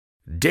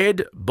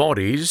Dead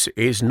Bodies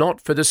is not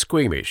for the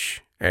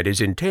squeamish and is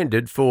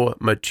intended for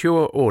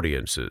mature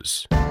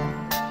audiences.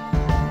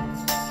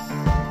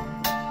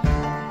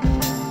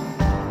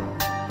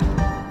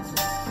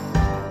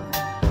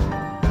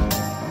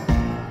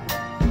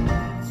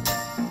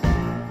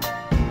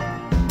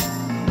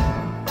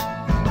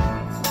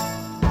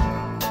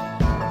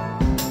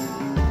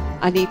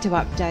 I need to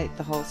update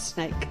the whole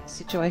snake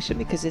situation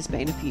because there's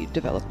been a few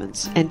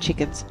developments. And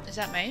chickens. Is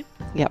that me?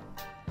 Yep.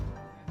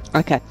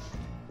 Okay.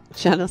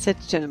 Chanel said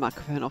to turn the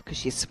microphone off because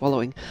she's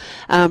swallowing.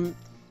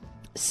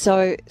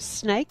 So,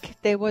 snake,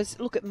 there was...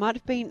 Look, it might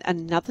have been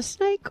another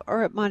snake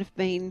or it might have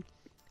been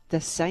the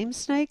same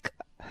snake.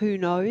 Who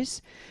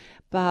knows?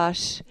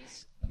 But...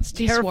 It's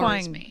This worries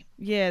terrifying. me.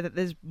 Yeah, that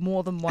there's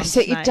more than one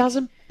So snake. it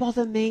doesn't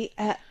bother me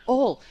at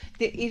all.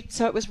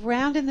 So it was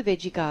round in the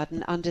veggie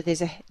garden under,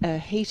 there's a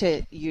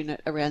heater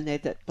unit around there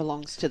that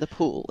belongs to the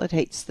pool. It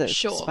heats the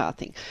Sure. spa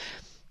thing.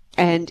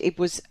 And it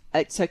was,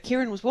 so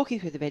Kieran was walking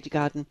through the veggie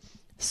garden,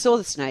 saw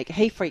the snake,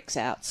 he freaks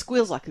out,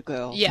 squeals like a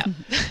girl. Yeah.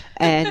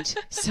 And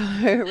so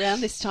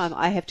around this time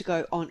I have to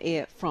go on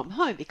air from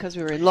home because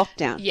we were in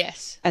lockdown.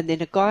 Yes. And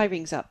then a guy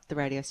rings up the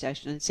radio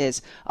station and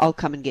says, I'll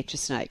come and get your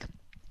snake.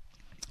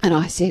 And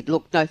I said,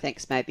 look, no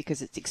thanks, mate,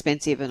 because it's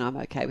expensive and I'm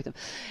okay with them.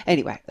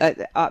 Anyway,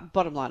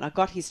 bottom line, I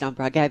got his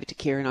number. I gave it to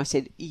Kieran. I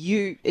said,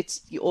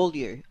 it's all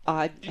you.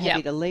 I'm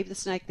happy to leave the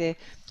snake there.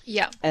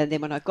 Yeah. And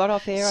then when I got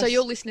off air... So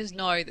your listeners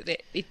know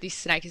that this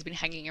snake has been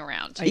hanging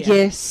around.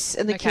 Yes,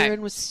 and the Okay.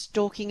 Kieran was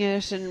stalking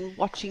it and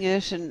watching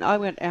it, and I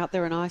went out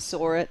there and I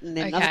saw it, and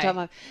then another Okay.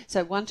 time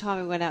so one time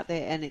I went out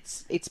there and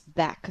its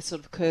back, a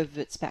sort of curve of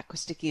its back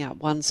was sticking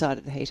out one side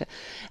of the heater,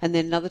 and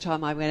then another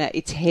time I went out,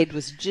 its head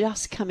was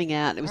just coming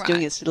out and it was doing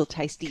Right. its little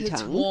tasty 'Cause tongue.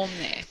 it's warm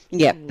there.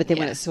 Yeah, but then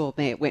when Yeah. it saw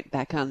me, it went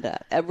back under.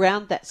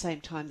 Around that same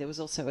time, there was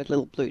also a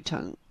little blue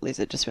tongue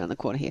lizard just around the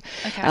corner here.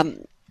 Okay.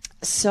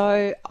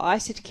 So I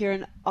said to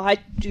Kieran, I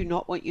do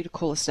not want you to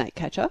call a snake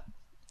catcher.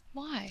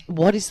 Why?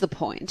 What is the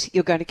point?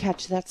 You're going to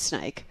catch that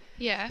snake.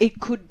 Yeah. It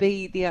could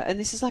be and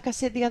this is like I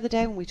said the other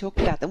day when we talked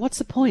about them. What's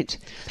the point?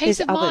 Peace There's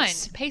of others.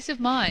 mind. Peace of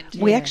mind.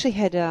 We actually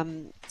had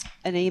an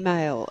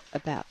email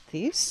about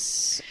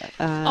this. I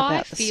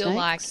About the feel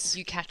like snakes.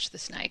 you catch the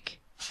snake.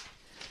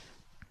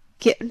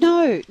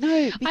 No,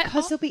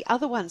 because there'll be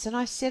other ones, and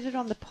I said it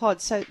on the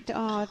pod. So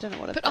I don't know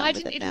what I've But done I with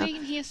didn't. it It'd now. be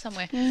in here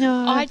somewhere.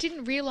 No. I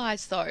didn't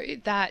realise though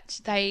that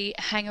they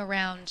hang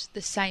around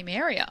the same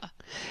area.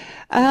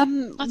 I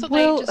thought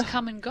well, they just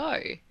come and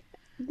go.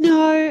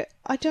 No,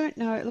 I don't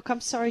know. Look,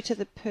 I'm sorry to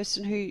the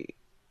person who...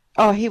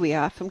 Oh, here we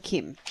are, from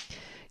Kim.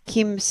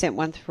 Kim sent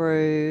one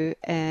through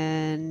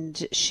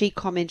and she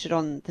commented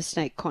on the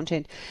snake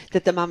content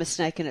that the mama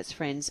snake and its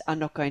friends are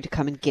not going to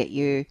come and get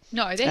you.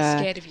 No, they're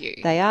scared of you.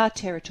 They are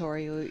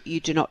territorial.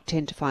 You do not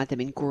tend to find them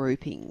in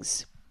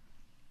groupings.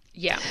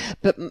 Yeah.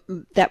 But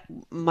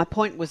my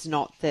point was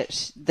not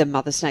that the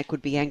mother snake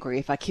would be angry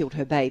if I killed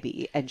her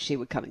baby and she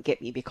would come and get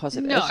me because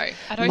of No, it.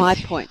 I don't. My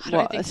think, point I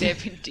don't was... think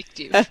they're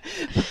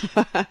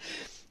vindictive.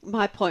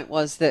 My point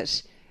was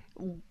that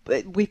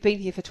we've been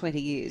here for 20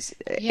 years.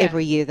 Yeah.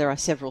 Every year there are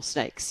several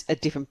snakes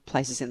at different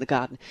places in the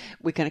garden.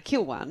 We're going to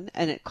kill one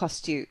and it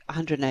cost you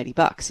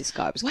 $180, this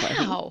guy was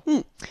Wow.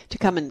 quoting, to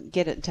come and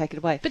get it and take it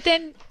away. But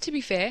then, to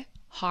be fair,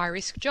 high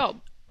risk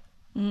job.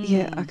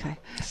 Yeah, okay.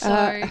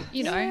 So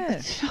you know,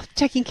 Yeah.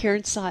 Taking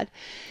Kieran's side.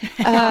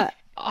 I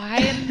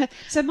am.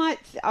 So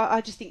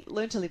I just think,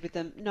 learn to live with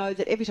them. Know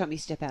that every time you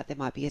step out there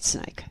might be a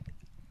snake.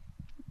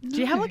 Do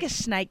you have like a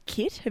snake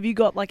kit? Have you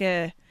got like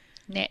a...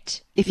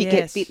 Net. If you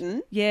Yes. get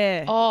bitten,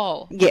 Yeah.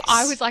 Oh, Yes.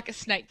 I was like a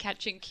snake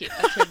catching kit.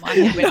 That's where my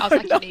head went. I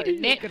was like, you need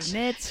a net. got a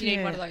net, You need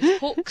yeah. one of those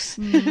hooks.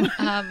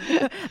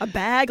 A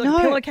bag, like No.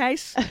 a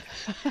pillowcase.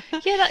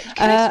 Yeah, that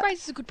Chris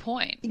raises a good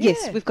point. yes,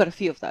 Yeah. we've got a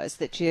few of those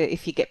that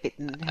if you get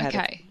bitten, how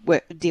Okay.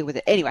 to deal with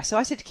it. Anyway, so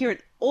I said to Kieran,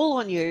 all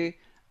on you.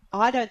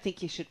 I don't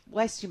think you should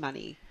waste your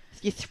money.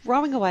 You're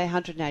throwing away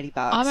 $180.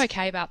 I'm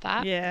okay about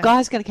that. Yeah.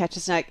 Guy's going to catch a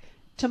snake.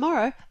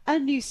 Tomorrow, a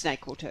new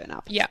snake will turn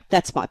up. Yeah.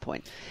 That's my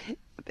point.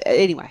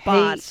 Anyway,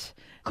 But...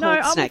 No, called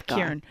I'm Snake with Guy.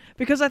 Kieran.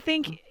 Because I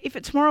think if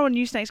it's tomorrow a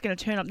new snake's going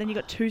to turn up, then you've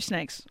got two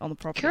snakes on the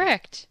property.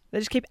 Correct. They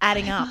just keep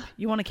adding up.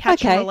 You want to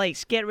catch Okay. and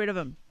release. Get rid of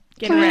them.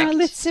 Get Well, rid of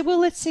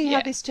let's see how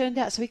Yeah. this turned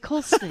out. So he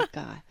calls Snake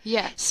Guy.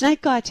 Yeah.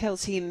 Snake Guy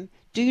tells him,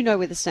 do you know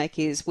where the snake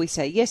is? We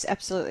say, yes,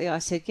 absolutely. I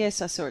said,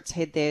 yes, I saw its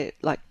head there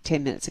like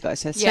 10 minutes ago.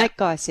 So Snake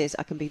Guy says,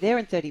 I can be there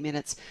in 30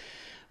 minutes.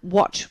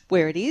 Watch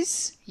where it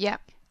is. Yeah.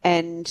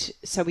 And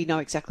so we know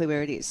exactly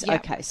where it is. Yeah.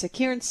 Okay, so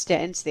Kieran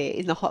stands there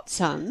in the hot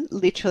sun,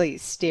 literally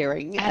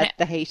staring And at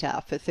the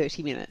heater for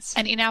 30 minutes.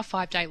 And in our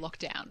 5-day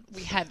lockdown,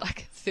 we had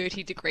like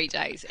 30-degree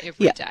days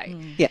every day.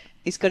 Yeah,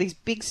 he's got his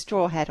big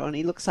straw hat on.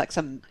 He looks like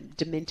some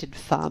demented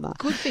farmer.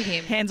 Good for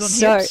him. Hands on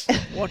So- hips,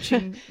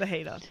 watching the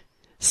heater.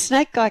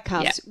 Snake Guy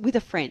comes Yeah. with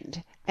a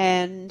friend,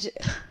 and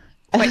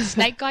Wait,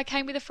 Snake Guy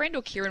came with a friend,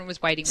 or Kieran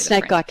was waiting with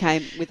Snake a Guy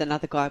friend? came with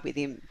another guy with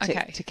him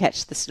Okay. to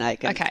catch the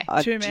snake. And Okay.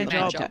 I Two-man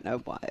I job. don't know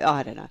why.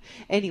 I don't know.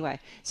 Anyway,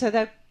 so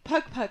they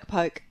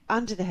poke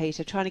under the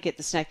heater, trying to get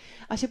the snake.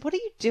 I said, "What are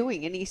you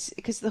doing?" And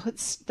because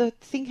the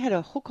thing had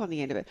a hook on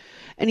the end of it,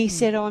 and he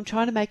said, "Oh, I'm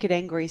trying to make it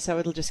angry, so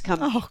it'll just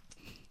come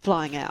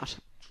flying out."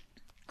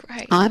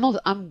 Great.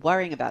 I'm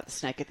worrying about the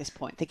snake at this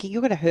point, thinking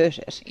you're going to hurt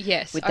it.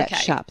 Yes, with that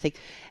okay. sharp thing.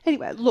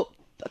 Anyway, look,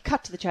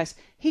 cut to the chase.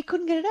 He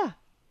couldn't get it out.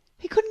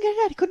 He couldn't get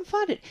it out. He couldn't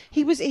find it.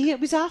 He was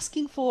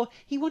asking for.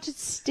 He wanted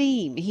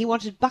steam. He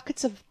wanted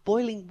buckets of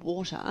boiling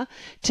water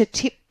to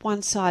tip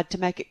one side to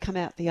make it come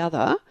out the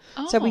other.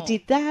 So we Oh.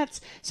 did that.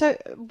 So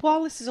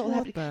while this is all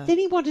happening, then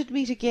he wanted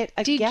me to get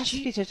a Did gas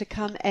you- fitter to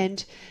come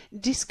and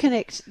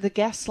disconnect the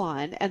gas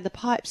line and the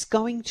pipes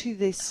going to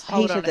this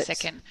Hold heater. on a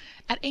second.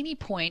 At any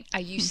point, are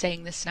you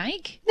seeing the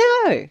snake?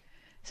 No.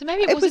 So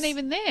maybe it It wasn't was-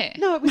 even there.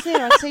 No, it was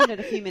there. I'd seen it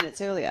a few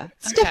minutes earlier.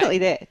 It's Okay.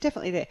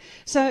 definitely there.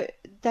 So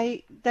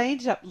they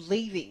ended up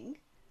leaving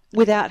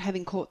without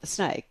having caught the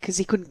snake because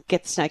he couldn't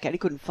get the snake out. He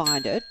couldn't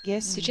find it.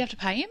 Yes. Did you have to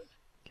pay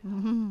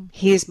him?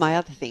 Here's my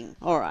other thing.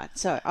 All right.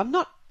 So I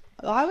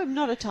am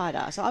not a tight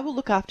ass. I will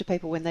look after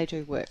people when they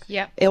do work.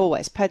 Yep. I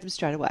always pay them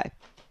straight away.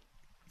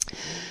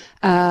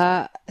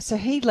 So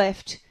he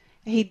left.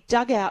 He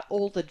dug out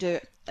all the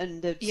dirt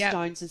and the Yep.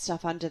 stones and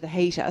stuff under the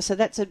heater. So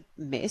that's a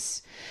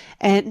mess.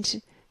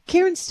 And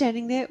Kieran's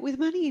standing there with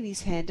money in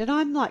his hand, and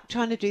I'm like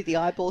trying to do the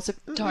eyeballs of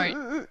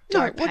Don't what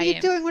are pay you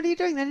him." doing? What are you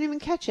doing? They didn't even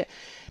catch it.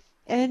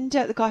 And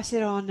the guy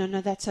said, "Oh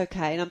no, that's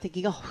okay." And I'm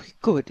thinking, "Oh,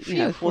 good, you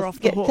know, we're off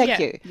the hook. thank Yeah.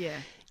 you." Yeah.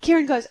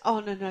 Kieran goes,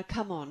 "Oh no,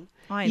 come on!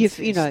 I You've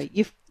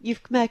insist.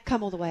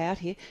 come all the way out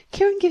here."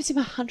 Kieran gives him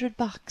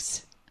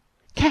 $100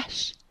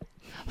 cash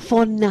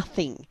for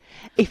nothing.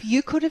 If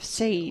you could have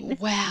seen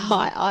Wow.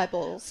 my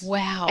eyeballs,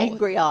 Wow.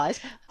 angry eyes,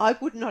 I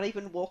would not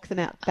even walk them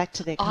out back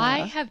to their car. I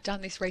have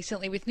done this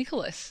recently with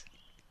Nicholas.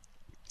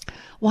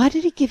 Why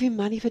did he give him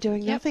money for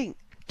doing Yep. nothing?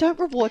 Don't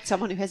reward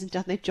someone who hasn't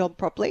done their job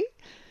properly.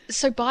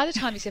 So by the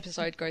time this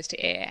episode goes to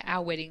air,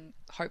 our wedding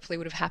hopefully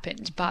would have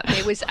happened. But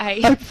there was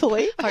a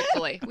Hopefully.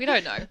 hopefully, we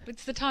don't know.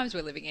 It's the times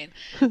we're living in.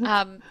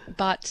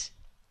 But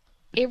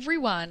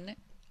everyone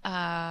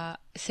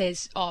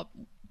says, "Oh,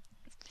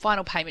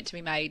 final payment to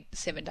be made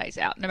 7 days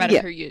out," no matter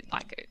Yeah. who you're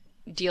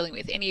dealing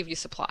with, any of your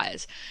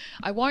suppliers.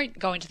 I won't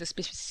go into the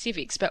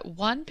specifics, but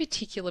one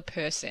particular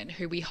person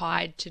who we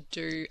hired to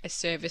do a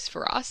service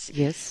for us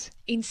Yes.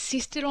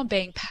 insisted on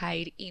being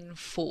paid in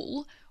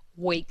full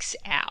weeks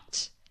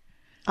out.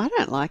 I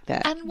don't like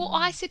that. And well,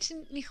 I said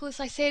to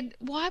Nicholas, I said,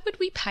 why would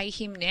we pay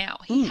him now?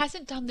 He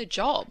hasn't done the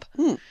job.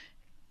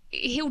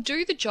 He'll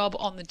do the job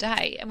on the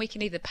day, and we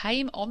can either pay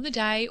him on the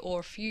day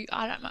or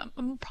I don't know,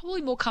 I'm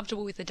probably more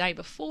comfortable with the day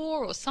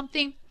before or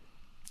something.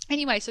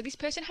 Anyway, so this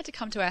person had to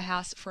come to our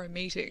house for a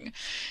meeting,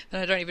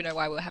 and I don't even know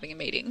why we were having a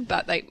meeting,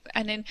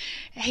 and then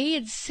he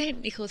had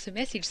sent Nicholas a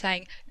message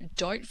saying,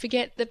 "Don't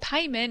forget the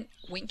payment,"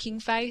 winking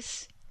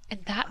face.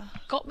 And that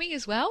got me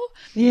as well.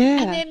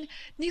 Yeah. And then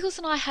Nicholas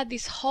and I had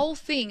this whole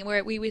thing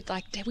where we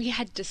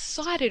had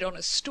decided on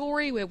a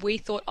story where we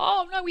thought,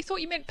 "Oh no, we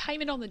thought you meant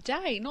payment on the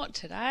day, not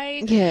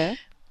today." Yeah.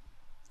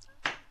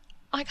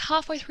 Like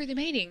halfway through the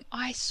meeting,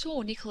 I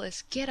saw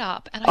Nicholas get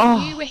up and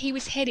I knew where he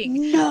was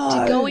heading no.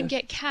 to go and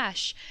get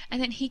cash.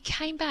 And then he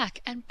came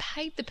back and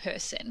paid the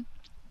person.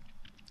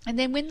 And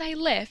then when they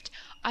left,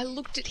 I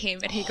looked at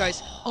him and he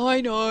goes, I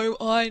know.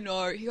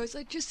 He goes,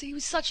 he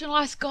was such a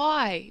nice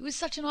guy. He was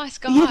such a nice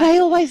guy. Yeah, they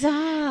always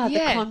are, the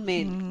Yeah. con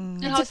men.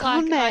 and It's I was a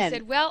con like, man. I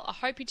said, well, I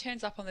hope he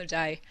turns up on the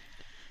day.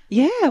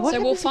 Yeah, what So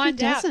we'll happens if he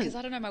find out doesn't? because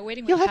I don't know, my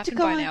wedding You'll would have have to happened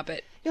go by on- now,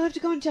 but You'll have to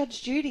go on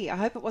Judge Judy. I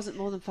hope it wasn't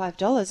more than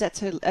 $5. That's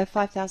her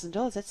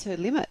 $5,000. That's her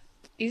limit.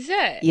 is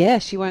it? Yeah,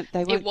 she won't. They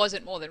won't. It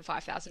wasn't more than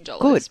 $5,000.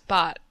 Good.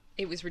 But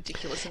it was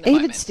ridiculous in the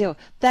Even moment. still,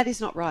 that is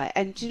not right.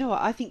 And do you know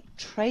what? I think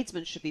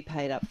tradesmen should be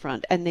paid up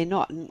front, and they're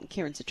not. And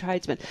Kieran's a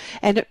tradesman,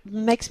 and it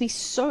makes me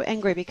so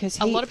angry because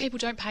a lot of people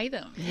don't pay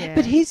them. Yeah.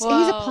 But he's a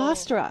Well,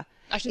 plasterer.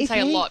 I shouldn't If say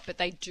a he- lot, but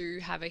they do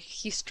have a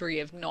history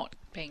of not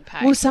being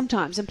paid. Well,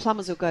 sometimes, and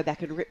plumbers will go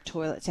back and rip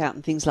toilets out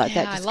and things like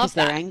Yeah, that I just love because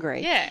they're that.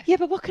 angry. Yeah. Yeah,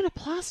 but what can a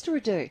plasterer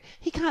do?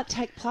 He can't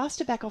take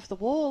plaster back off the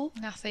wall.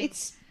 Nothing.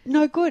 It's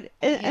no good.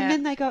 And Yeah.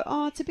 then they go,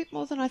 "Oh, it's a bit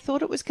more than I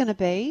thought it was going to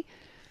be."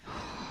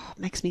 It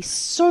makes me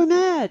so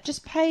mad.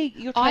 Just pay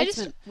your I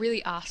tradesman. just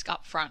really ask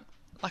up front.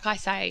 Like I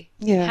say,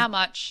 Yeah. how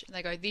much? And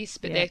they go, this,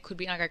 but Yeah. there could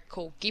be, and I go,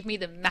 cool, give me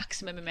the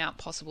maximum amount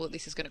possible that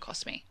this is going to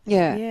cost me.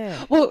 Yeah.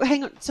 Yeah. Well,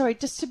 hang on. Sorry,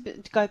 just to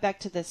go back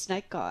to the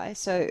snake guy.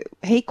 So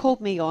he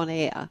called me on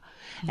air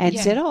and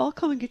Yeah. said, "Oh, I'll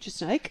come and get your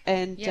snake."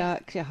 And Yeah.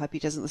 I hope he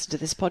doesn't listen to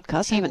this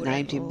podcast. He I haven't wouldn't.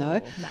 named him though.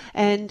 No.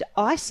 And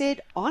I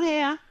said on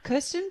air,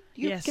 Kirsten,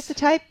 you Yes. get the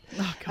tape.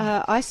 Oh,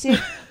 God. I said,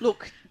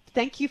 "Look,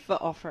 thank you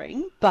for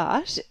offering,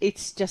 but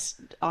it's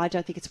just I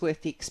don't think it's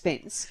worth the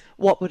expense.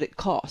 What would it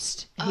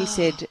cost?" He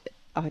said.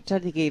 I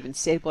don't think he even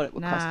said what it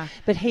would Nah. cost.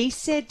 But he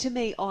said to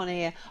me on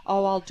air,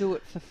 "Oh, I'll do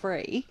it for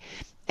free."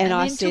 And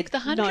I then said, took the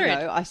 "No, 100.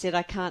 no." I said,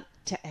 "I can't,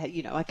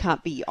 I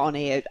can't be on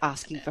air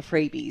asking for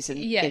freebies." And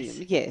Yes.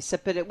 yes.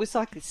 But it was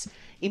like this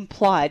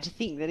implied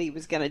thing that he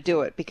was going to do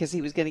it because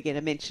he was going to get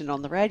a mention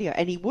on the radio,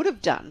 and he would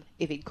have done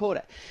if he'd caught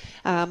it.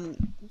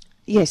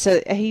 Yeah,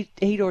 so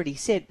he'd already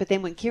said, but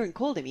then when Kieran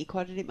called him, he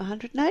quoted him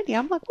 180.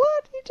 I'm like,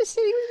 what? He just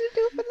said he was going to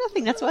do it for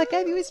nothing. That's why I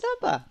gave you his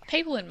number.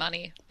 People and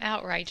money.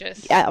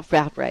 Outrageous.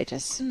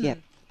 Outrageous. Yeah.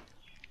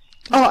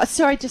 Oh,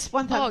 sorry, just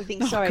one other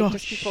thing. Sorry, gosh.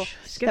 just before.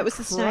 Scared That was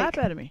the crap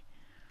snake. out of me.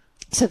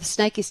 So the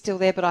snake is still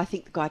there, but I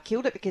think the guy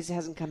killed it because it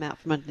hasn't come out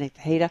from underneath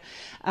the heater.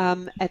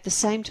 At the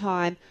same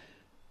time,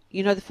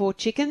 you know the 4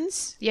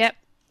 chickens? Yep.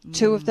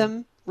 2 of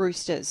them,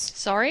 roosters.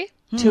 Sorry?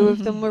 2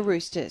 of them were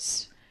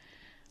roosters.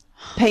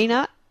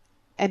 Peanut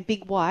and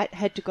Big White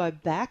had to go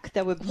back.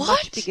 They were What?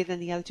 much bigger than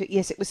the other 2.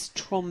 Yes, it was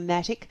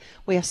traumatic.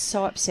 We are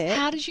so upset.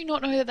 How did you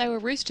not know that they were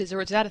roosters,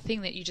 or is that a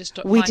thing that you just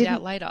We find didn't-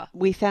 out later?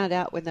 We found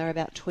out when they were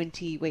about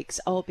 20 weeks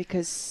old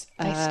because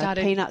They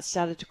started- Peanut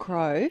started to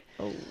crow.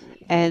 Oh.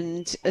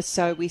 And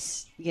so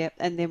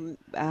and then...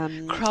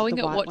 Crowing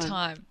the at white what one,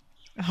 time?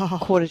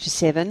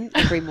 6:45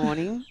 every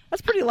morning.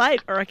 That's pretty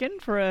late, I reckon,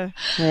 for a...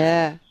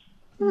 Yeah.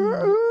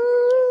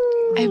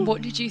 And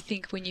what did you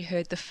think when you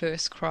heard the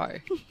first crow?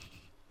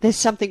 There's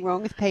something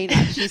wrong with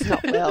Peanut. She's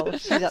not well.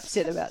 She's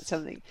upset about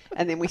something.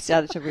 And then we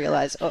started to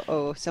realise,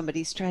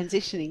 somebody's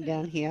transitioning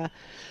down here.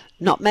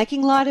 Not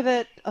making light of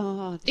it.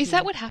 Oh, Is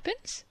that what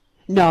happens?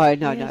 No.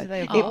 Yeah,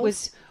 they It evolve.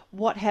 was...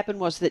 What happened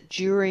was that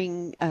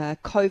during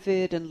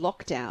COVID and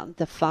lockdown,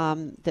 the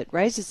farm that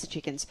raises the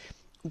chickens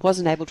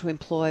wasn't able to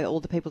employ all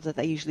the people that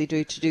they usually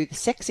do to do the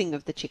sexing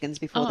of the chickens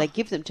before they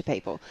give them to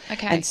people.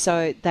 Okay. And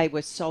so they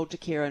were sold to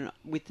Kieran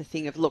with the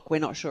thing of, look, we're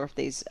not sure if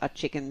these are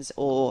chickens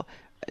or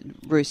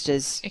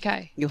roosters.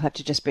 Okay. You'll have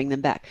to just bring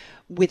them back.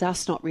 With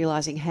us not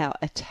realising how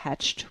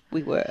attached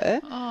we were,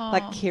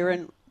 like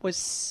Kieran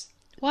was...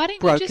 Why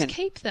didn't broken. you just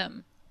keep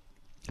them?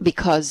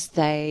 Because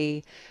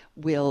they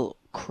will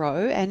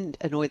crow and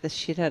annoy the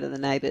shit out of the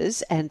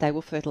neighbours, and they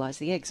will fertilise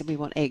the eggs, and we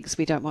want eggs.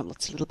 We don't want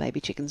lots of little baby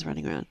chickens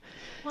running around.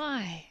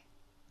 Why?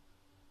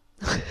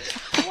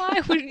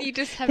 Why wouldn't you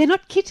just have... They're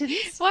not kittens.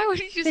 Why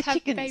wouldn't you just They're have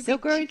chickens. baby They'll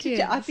grow into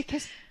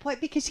chickens?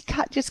 because you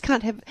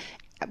can't have.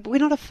 We're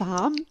not a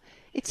farm.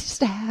 It's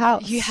just a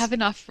house. You have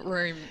enough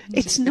room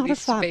It's for not a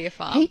this farm. to be a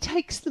farm. He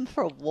takes them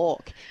for a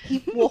walk.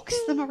 He walks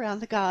them around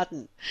the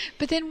garden.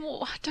 But then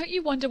don't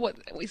you wonder what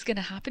is going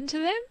to happen to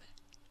them?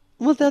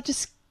 Well, they'll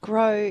just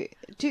grow,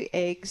 do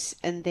eggs,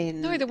 and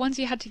then. No, the ones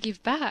you had to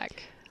give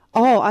back.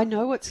 Oh, I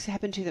know what's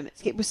happened to them.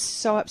 It was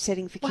so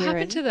upsetting for What Kieran.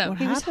 happened to them? What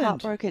He was happened?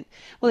 heartbroken.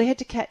 Well, he had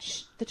to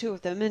catch the 2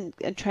 of them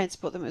and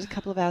transport them. It was a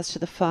couple of hours to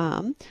the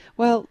farm.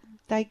 Well,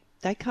 they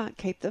can't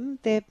keep them.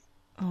 They're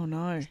Oh,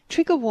 no.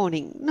 trigger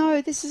warning. No,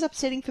 this is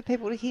upsetting for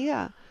people to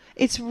hear.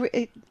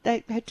 They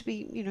had to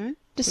be,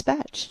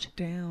 dispatched.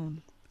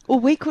 Down. Well,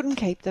 we couldn't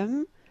keep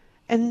them,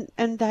 and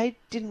they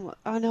didn't.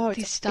 I know it's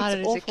This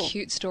started it's as a awful.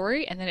 cute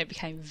story, and then it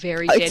became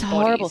very Oh, dead it's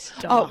horrible. bodies.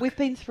 Oh, Dark. we've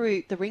been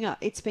through the ringer.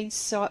 It's been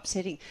so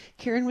upsetting.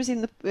 Kieran was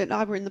and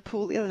I were in the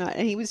pool the other night,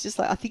 and he was just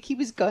like, I think he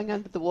was going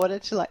under the water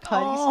to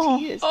hide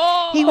his tears.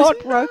 He was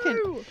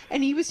broken, no.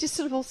 and he was just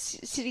sort of all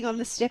sitting on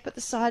the step at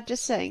the side,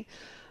 just saying,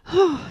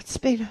 "Oh, it's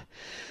been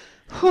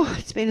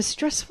a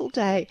stressful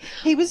day."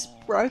 He was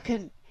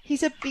broken.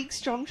 He's a big,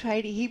 strong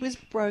tradie. He was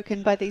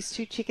broken by these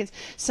 2 chickens.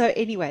 So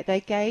anyway, they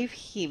gave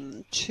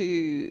him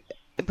 2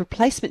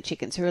 replacement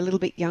chickens who are a little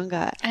bit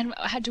younger. And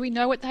do we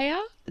know what they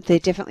are? They're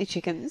definitely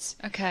chickens,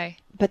 Okay.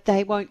 but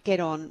they won't get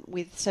on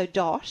with. So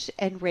Dot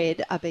and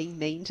Red are being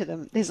mean to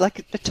them. There's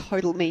like the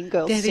total mean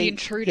girl They're the scene.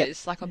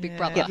 intruders, like on Big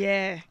Brother.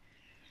 Yeah.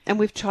 And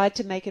we've tried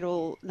to make it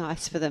all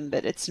nice for them,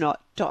 but it's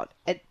not. Dot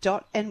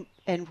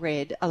and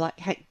Red are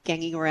like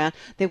ganging around.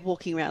 They're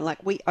walking around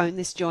like, we own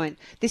this joint.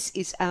 This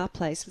is our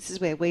place. This is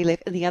where we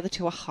live. And the other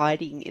 2 are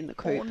hiding in the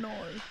coop. Oh, no.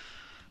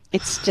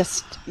 It's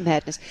just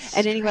madness.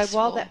 And anyway,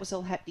 while Stressful. that was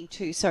all happening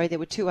too, sorry, there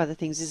were 2 other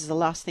things. This is the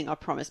last thing I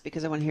promised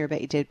because I want to hear about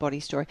your dead body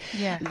story.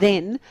 Yeah.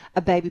 Then a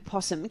baby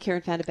possum,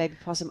 Kieran found a baby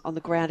possum on the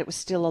ground. It was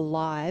still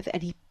alive,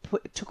 and he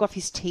took off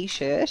his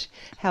T-shirt.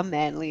 How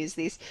manly is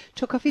this?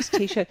 Took off his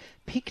T-shirt,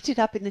 picked it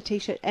up in the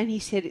T-shirt, and he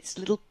said its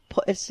little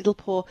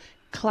paw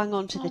clung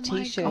onto the Oh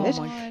my T-shirt. God.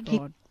 Oh, my He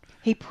God.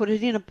 he put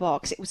it in a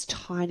box. It was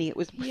tiny. It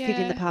was fit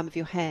in the Yeah. palm of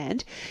your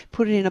hand.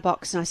 Put it in a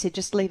box, and I said,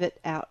 just leave it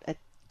out at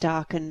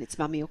dark, and its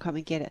mummy will come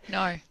and get it.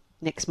 No.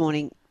 Next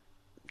morning,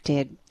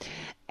 dead.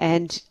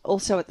 And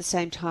also at the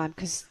same time,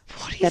 because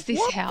What is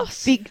this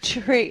house? big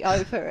tree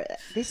over it.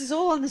 This is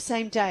all on the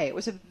same day. It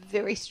was a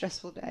very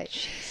stressful day.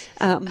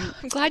 I'm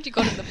glad you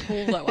got in the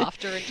pool though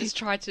after and just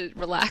tried to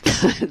relax.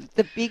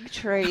 The big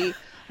tree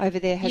over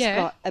there has Yeah.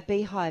 got a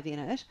beehive in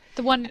it.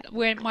 The one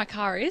where my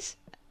car is.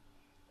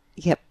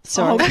 Yep,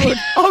 sorry. Oh, good.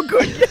 Oh,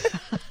 good.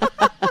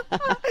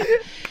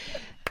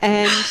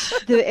 And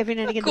every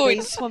now and again the Good.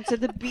 bees swarmed. So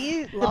the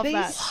bees Love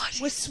that.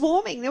 were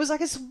swarming. There was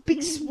like a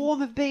big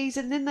swarm of bees,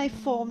 and then they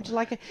formed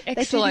like they do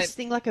Excellent. this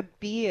thing like a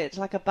beard,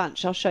 like a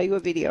bunch. I'll show you a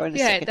video in a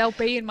Yeah, second. they'll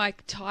be in my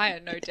tyre,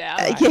 no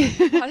doubt.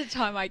 yeah. By the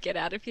time I get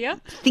out of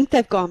here. I think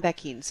they've gone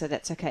back in, so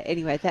that's okay.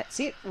 Anyway, that's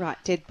it. Right,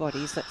 dead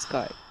bodies. Let's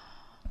go.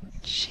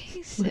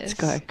 Jesus. Let's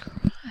go.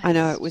 Christ. I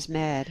know it was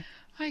mad.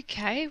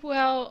 Okay,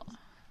 well.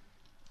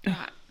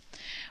 Right.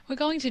 We're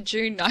going to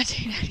June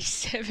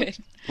 1987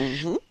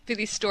 for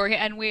this story,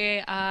 and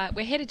we're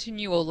headed to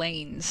New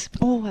Orleans.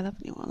 Oh, I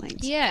love New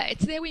Orleans. Yeah,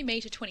 it's there we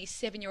meet a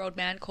 27-year-old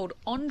man called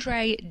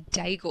Andre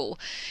Daigle.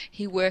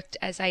 He worked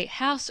as a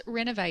house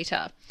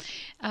renovator.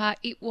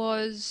 It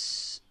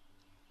was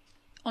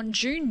on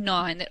June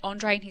 9 that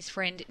Andre and his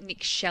friend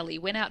Nick Shelley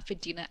went out for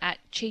dinner at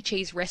Chi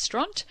Chi's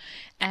restaurant,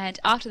 and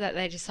after that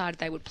they decided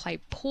they would play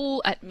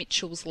pool at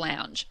Mitchell's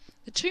Lounge.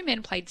 The two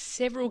men played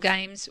several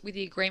games with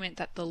the agreement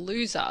that the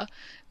loser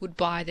would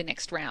buy the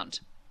next round.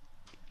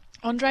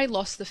 Andre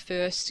lost the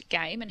first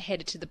game and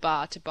headed to the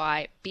bar to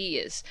buy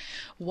beers.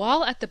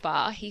 While at the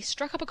bar, he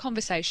struck up a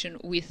conversation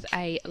with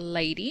a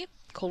lady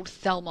called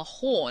Thelma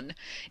Horn.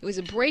 It was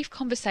a brief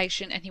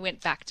conversation and he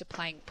went back to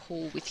playing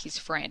pool with his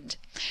friend.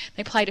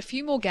 They played a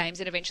few more games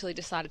and eventually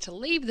decided to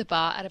leave the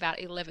bar at about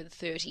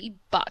 11:30,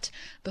 but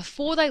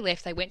before they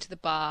left, they went to the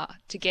bar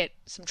to get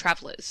some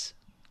Travellers.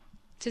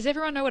 Does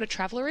everyone know what a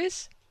Traveller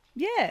is?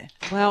 Yeah.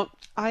 Well,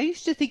 I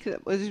used to think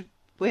that was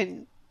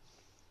when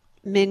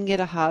men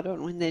get a hard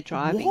on when they're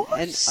driving. What?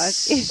 And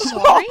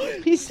Sorry?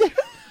 Is that a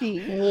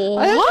thing? I don't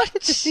know What? if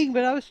it's a thing,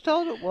 but I was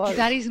told it was.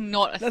 That is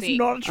not a That's thing.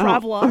 not a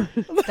traveller.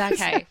 Okay, for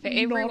Not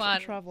a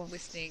everyone traveller.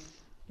 listening,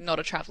 not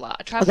a traveller. A Well,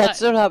 traveller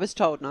that's what I was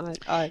told, and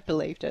I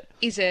believed it.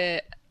 is a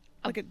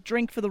Like a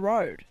drink for the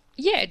road.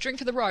 drink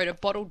for the road, a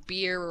bottled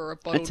beer or a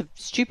bottled It's a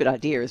stupid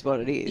idea, is what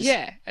it is.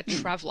 a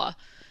traveller.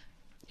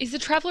 Is the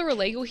traveller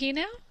illegal here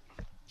now?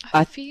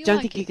 I feel don't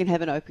like think you can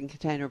have an open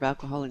container of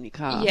alcohol in your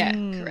car. Yeah,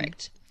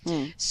 correct.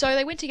 So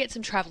they went to get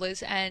some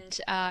Travellers, and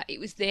it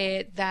was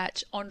there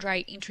that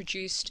Andre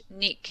introduced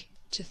Nick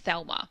to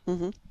Thelma.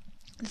 Mm-hmm.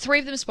 The three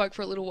of them spoke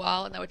for a little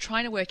while, and they were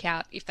trying to work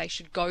out if they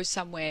should go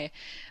somewhere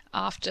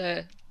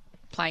after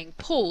playing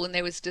pool, and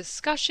there was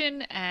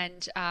discussion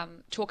and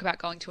talk about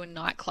going to a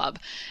nightclub.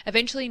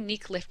 Eventually,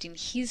 Nick left in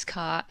his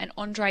car, and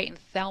Andre and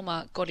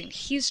Thelma got in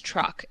his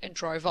truck and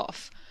drove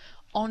off.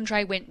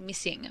 Andre went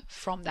missing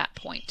from that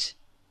point.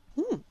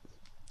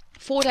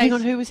 4 days. Hang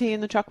on, who was he in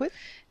the truck with?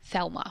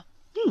 Thelma.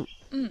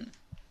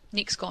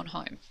 Nick's gone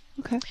home.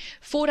 Okay.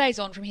 4 days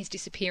on from his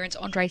disappearance,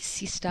 Andre's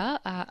sister,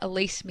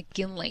 Elise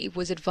McGinley,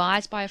 was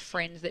advised by a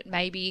friend that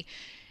maybe...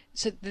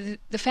 So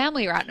the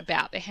family are out and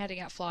about. They're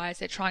handing out flyers.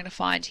 They're trying to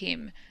find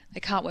him.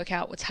 They can't work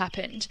out what's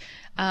happened.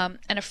 And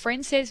a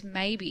friend says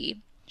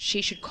maybe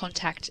she should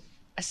contact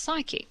a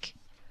psychic,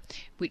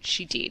 which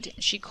she did.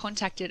 She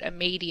contacted a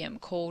medium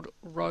called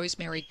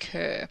Rosemary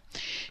Kerr.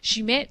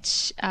 She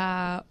met...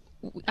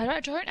 I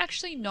don't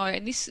actually know,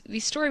 and this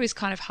story was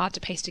kind of hard to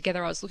piece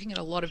together. I was looking at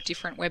a lot of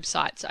different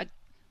websites. I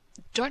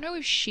don't know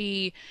if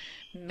she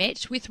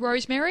met with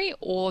Rosemary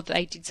or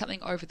they did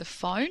something over the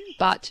phone,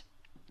 but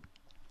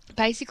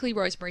basically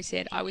Rosemary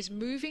said, I was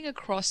moving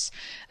across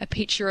a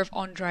picture of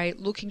Andre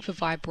looking for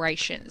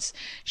vibrations.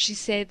 She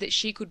said that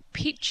she could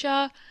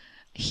picture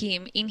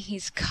him in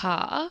his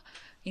car,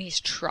 in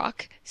his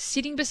truck,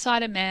 sitting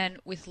beside a man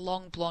with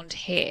long blonde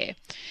hair.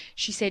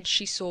 She said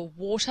she saw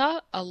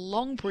water, a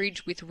long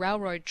bridge with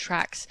railroad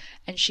tracks,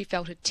 and she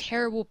felt a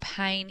terrible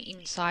pain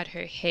inside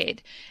her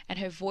head. And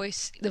the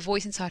voice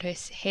inside her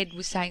head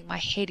was saying, my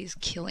head is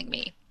killing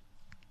me.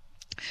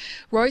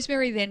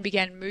 Rosemary then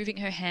began moving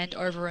her hand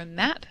over a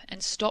map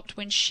and stopped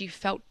when she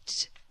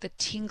felt the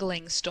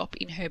tingling stop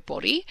in her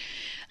body.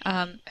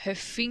 Her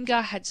finger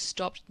had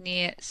stopped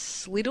near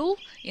Slidell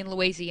in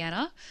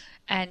Louisiana,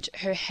 and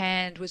her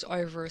hand was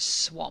over a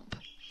swamp.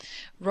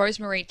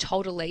 Rosemary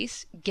told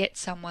Elise, get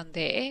someone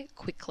there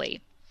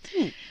quickly.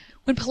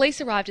 When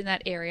police arrived in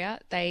that area,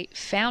 they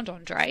found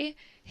Andre.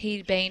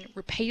 He'd been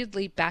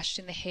repeatedly bashed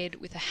in the head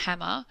with a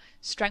hammer,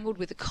 strangled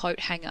with a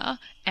coat hanger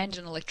and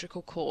an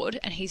electrical cord,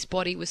 and his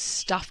body was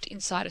stuffed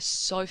inside a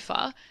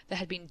sofa that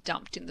had been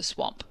dumped in the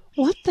swamp.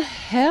 What the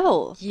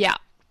hell? Yeah,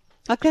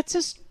 Like, that's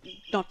just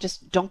not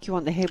just donk you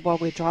on the head while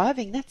we're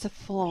driving. That's a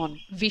full-on...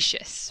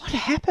 vicious. What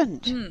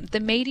happened? The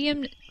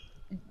medium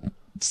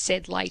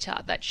said later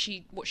that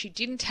what she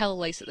didn't tell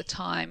Elise at the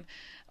time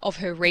of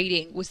her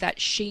reading was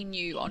that she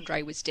knew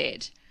Andre was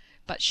dead,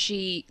 but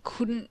she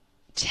couldn't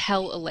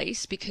tell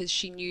Elise because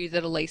she knew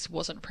that Elise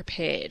wasn't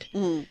prepared.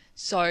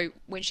 So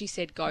when she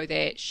said go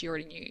there, she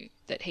already knew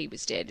that he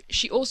was dead.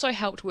 She also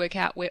helped work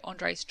out where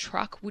Andre's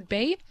truck would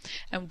be,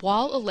 and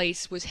while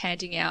Elise was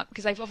handing out,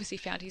 because they've obviously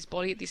found his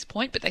body at this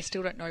point, but they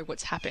still don't know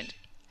what's happened.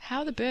 How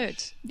are the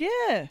birds?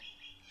 Yeah.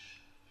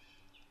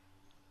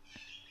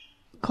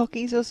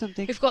 Cockies or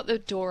something? We've got the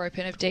door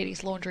open of Dee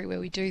Dee's Laundry where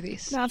we do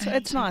this. No,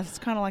 it's nice. It's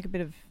kind of like a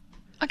bit of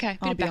Okay,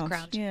 bit of ambiance.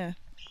 background. Yeah.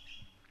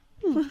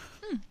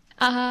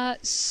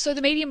 So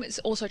the medium is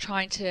also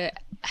trying to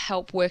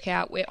help work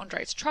out where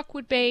Andre's truck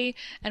would be,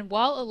 and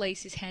while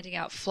Elise is handing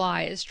out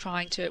flyers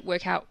trying to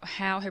work out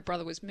how her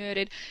brother was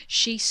murdered,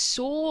 she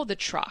saw the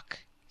truck.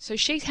 So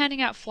she's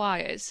handing out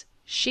flyers.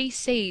 She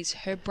sees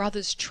her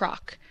brother's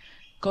truck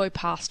go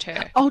past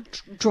her. Oh,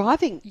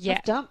 driving.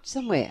 Yeah. Dumped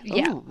somewhere.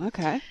 Yeah. Oh,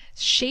 okay.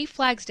 She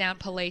flags down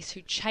police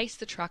who chase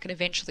the truck and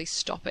eventually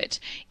stop it.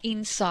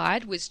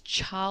 Inside was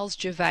Charles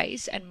Gervais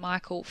and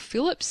Michael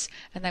Phillips,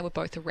 and they were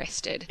both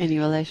arrested. Any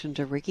relation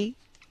to Ricky?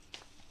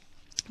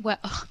 Well,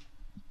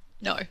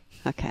 no.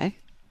 Okay.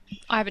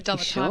 I haven't done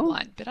the Sure.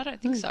 timeline, but I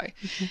don't think so.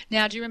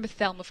 Now, do you remember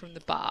Thelma from the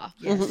bar?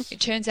 Yes. It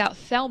turns out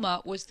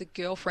Thelma was the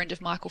girlfriend of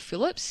Michael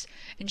Phillips,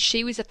 and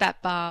she was at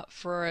that bar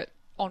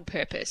on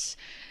purpose.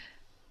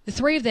 The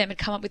three of them had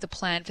come up with a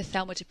plan for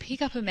Thelma to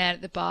pick up a man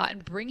at the bar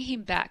and bring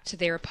him back to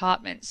their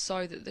apartment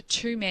so that the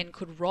two men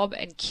could rob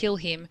and kill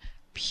him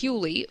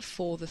purely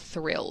for the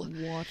thrill.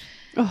 What?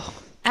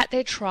 Oh, At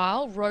their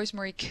trial,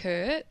 Rosemary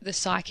Kerr, the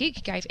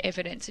psychic, gave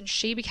evidence, and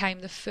she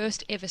became the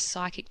first ever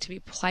psychic to be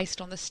placed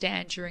on the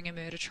stand during a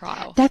murder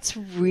trial. that's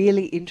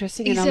really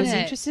interesting. And I Isn't was it?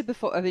 interested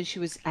before. I mean, she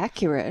was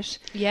accurate,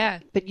 Yeah.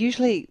 but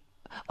usually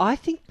I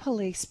think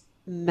police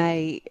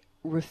may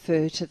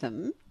refer to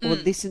them or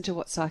listen to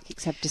what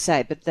psychics have to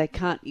say, but they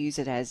can't use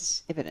it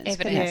as evidence.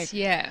 Evidence,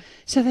 yeah.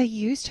 So they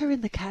used her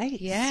in the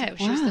case. Yeah,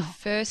 she was the Wow.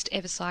 first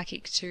ever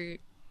psychic to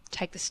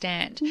take the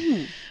stand.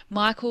 Hmm.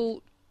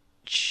 Michael,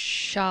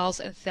 Charles,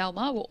 and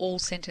Thelma were all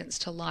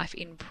sentenced to life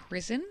in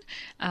prison.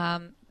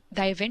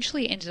 They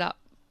eventually ended up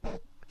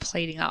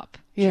pleading up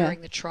Yeah.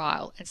 during the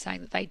trial and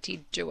saying that they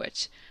did do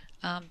it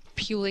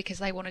purely because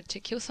they wanted to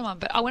kill someone.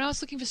 But when I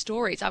was looking for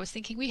stories, I was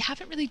thinking we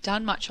haven't really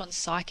done much on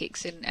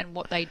psychics and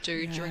what they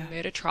do during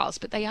murder trials,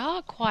 but they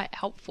are quite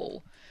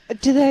helpful.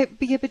 Do they?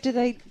 Yeah, but do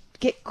they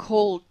get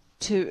called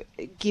to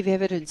give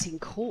evidence in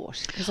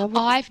court? Because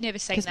I've never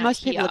seen that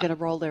most people here. are going to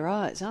roll their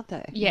eyes, aren't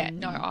they? Yeah,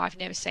 no, I've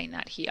never seen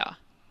that here.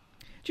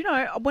 Do you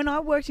know, when I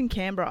worked in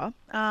Canberra,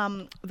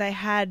 they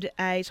had so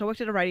I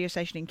worked at a radio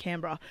station in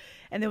Canberra,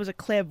 and there was a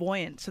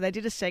clairvoyant. So they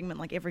did a segment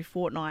like every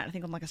fortnight, I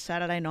think on like a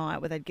Saturday night,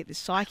 where they'd get this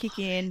psychic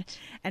in,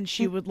 and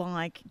she would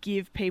like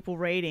give people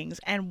readings.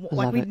 And like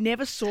Love we it.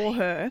 never saw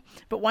her,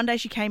 but one day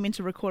she came in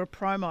to record a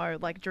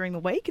promo like during the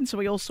week, and so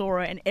we all saw her,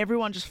 and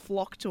everyone just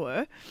flocked to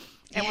her.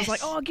 And was like,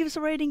 Yes. oh, give us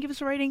a reading, give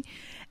us a reading.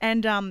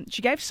 And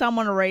she gave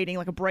someone a reading,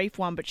 like a brief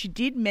one, but she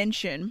did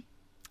mention,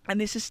 and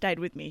this has stayed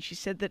with me, she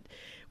said that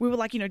we were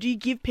like, do you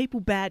give people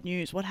bad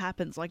news? What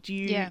happens? Like, do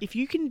you, Yeah. if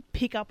you can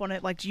pick up on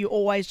it, like, do you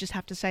always just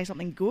have to say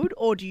something good,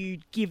 or do you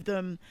give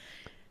them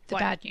The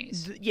bad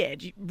news.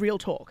 real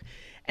talk?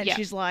 And Yeah.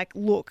 she's like,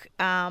 look,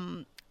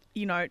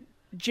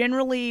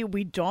 generally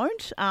we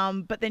don't.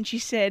 But then she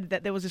said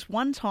that there was this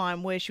one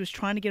time where she was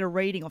trying to get a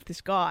reading off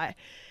this guy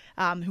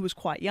who was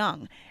quite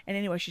young. And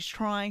anyway, she's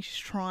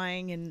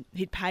trying, and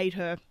he'd paid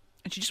her,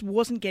 and she just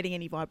wasn't getting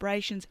any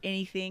vibrations,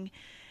 anything.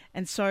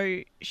 And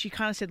so she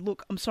kind of said,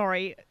 look, I'm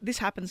sorry, this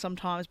happens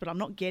sometimes, but I'm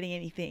not getting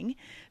anything.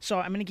 So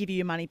I'm going to give you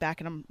your money back,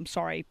 and I'm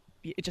sorry,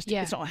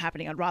 it's not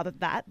happening. I'd rather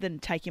that than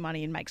take your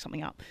money and make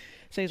something up.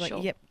 So he's like,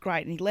 Sure. yep,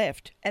 great. And he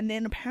left. And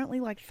then apparently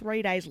like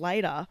 3 days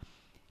later,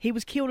 he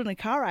was killed in a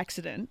car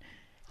accident.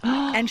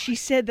 And she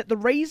said that the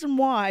reason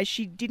why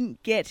she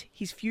didn't get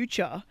his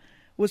future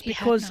was He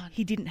had because none.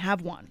 he didn't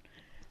have one.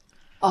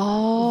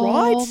 Oh,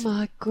 Right?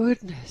 my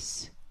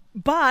goodness.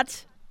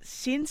 But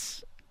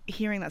since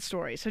hearing that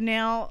story, so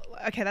now,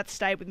 okay, that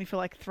stayed with me for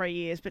like 3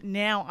 years, but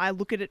now I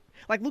look at it,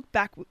 like look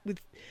back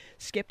with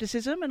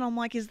skepticism, and I'm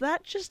like, did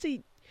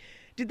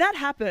that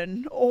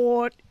happen,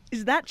 or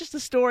is that just a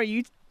story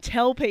you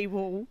tell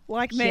people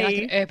like me? Yeah, like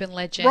an urban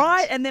legend.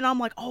 Right? And then I'm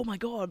like, oh my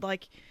God,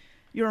 like,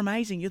 you're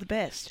amazing, you're the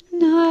best.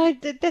 No,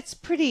 that's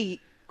pretty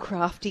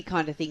crafty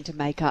kind of thing to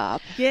make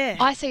up. Yeah.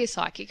 I see a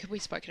psychic. Have we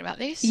spoken about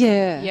this?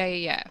 Yeah.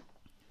 Yeah.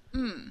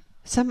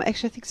 I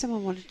think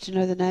someone wanted to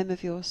know the name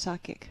of your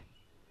psychic.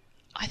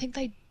 I think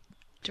they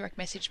direct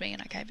messaged me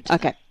and I gave it to them.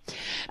 Okay.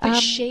 But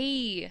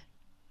she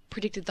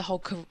predicted the whole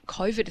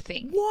COVID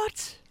thing.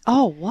 What?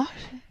 Oh, what?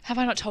 Have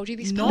I not told you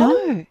this? No.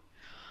 Paul? No.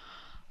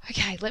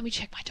 Okay, let me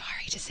check my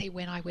diary to see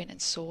when I went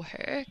and saw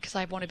her because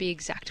I want to be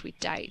exact with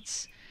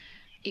dates.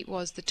 It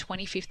was the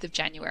 25th of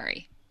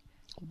January,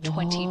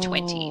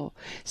 2020. Oh,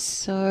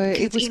 so it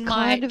It's was in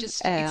kind my of out.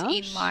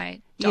 It's in my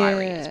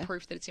diary. Yeah. It's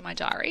proof that it's in my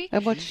diary.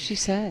 And what did she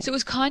say? So it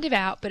was kind of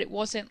out, but it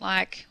wasn't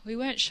like we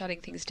weren't shutting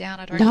things down,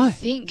 I don't No,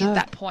 think, no. at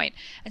that point.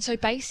 And so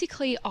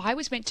basically, I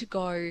was meant to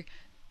go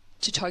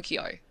to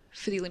Tokyo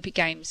for the Olympic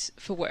Games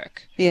for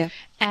work. Yeah.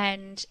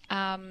 And,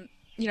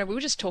 we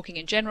were just talking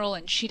in general,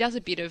 and she does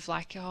a bit of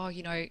like, I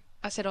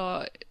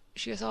said,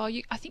 she goes,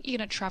 I think you're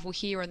going to travel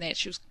here and there.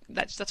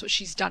 That's what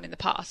she's done in the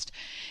past.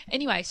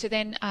 Anyway, so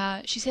then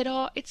she said,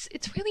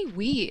 it's really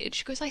weird.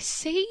 She goes, I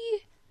see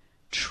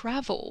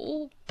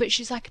travel, but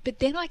she's like, but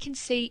then I can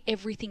see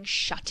everything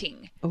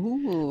shutting.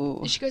 Ooh.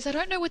 And she goes, I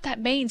don't know what that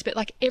means, but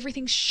like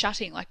everything's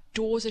shutting, like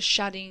doors are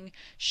shutting,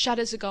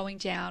 shutters are going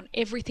down,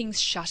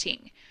 everything's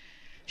shutting.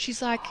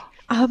 She's like,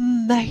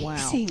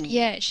 Amazing.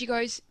 yeah, she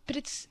goes, I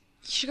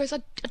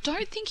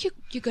don't think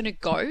you're going to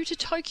go to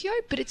Tokyo,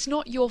 but it's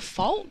not your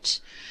fault.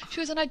 She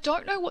goes, and I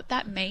don't know what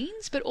that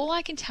means, but all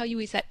I can tell you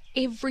is that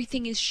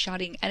everything is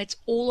shutting and it's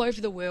all over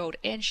the world.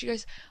 And she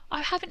goes,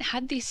 I haven't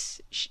had this.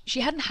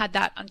 She hadn't had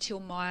that until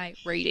my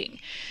reading.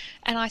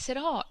 And I said,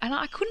 and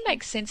I couldn't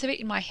make sense of it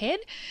in my head.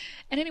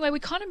 And anyway, we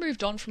kind of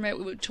moved on from it.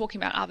 We were talking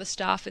about other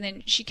stuff. And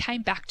then she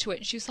came back to it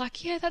and she was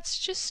like, yeah,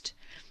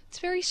 it's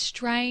very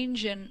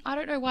strange. And I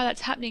don't know why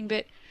that's happening,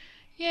 but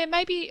yeah,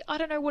 maybe, I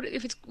don't know what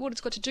it's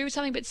got to do with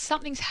something, but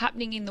something's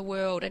happening in the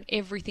world and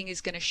everything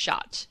is going to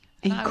shut.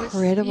 And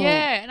Incredible.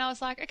 and I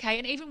was like, okay.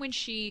 And even when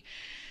she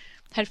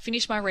had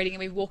finished my reading and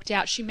we walked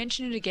out, she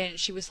mentioned it again.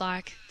 She was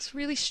like, it's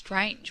really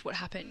strange what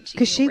happened.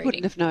 Because she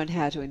wouldn't have known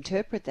how to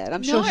interpret that.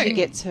 I'm sure she No.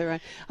 gets her own.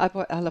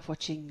 I love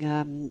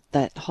watching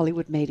that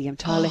Hollywood medium,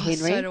 Tyler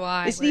Henry. So do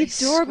I. Isn't where he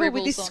adorable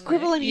with his scribbles on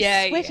scribble there. and he's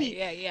yeah,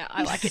 sweaty? Yeah. I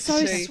He's like it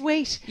so too.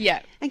 sweet.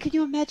 Yeah. And can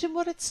you imagine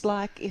what it's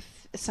like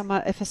if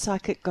a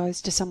psychic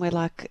goes to somewhere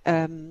like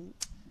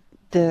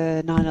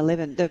the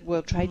 9/11, the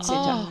World Trade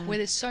Center, Oh, where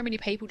there's so many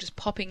people just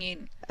popping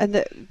in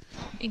and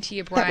into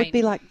your brain. that would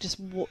be like just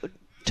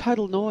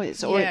total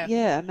noise. Or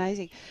Yeah.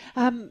 amazing.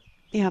 I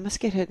must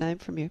get her name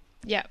from you.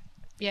 Yeah.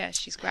 Yeah,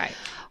 she's great.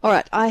 All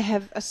right, I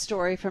have a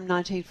story from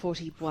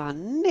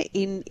 1941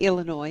 in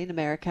Illinois, in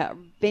America.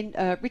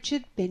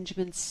 Richard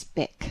Benjamin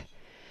Speck.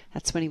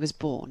 That's when he was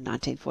born,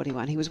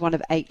 1941. He was one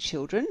of 8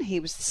 children.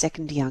 He was the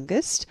second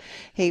youngest.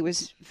 He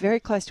was very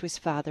close to his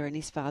father, and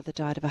his father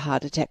died of a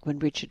heart attack when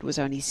Richard was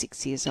only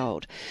 6 years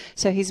old.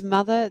 So his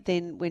mother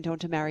then went on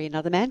to marry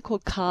another man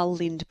called Carl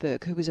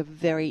Lindbergh, who was a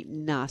very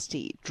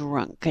nasty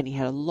drunk, and he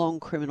had a long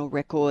criminal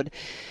record,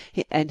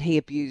 and he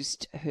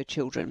abused her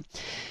children.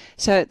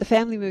 So the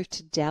family moved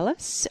to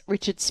Dallas.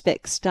 Richard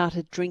Speck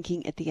started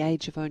drinking at the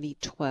age of only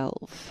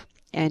 12.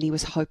 And he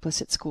was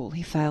hopeless at school.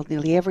 He failed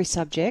nearly every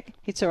subject.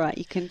 It's all right.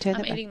 You can turn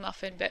I'm that back. eating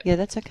muffin, but Yeah,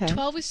 that's okay.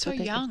 12 is so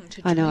That's okay. young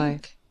to drink. I know.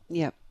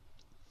 Yep.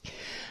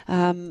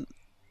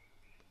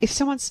 If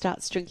someone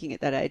starts drinking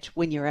at that age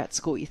when you're at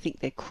school, you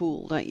think they're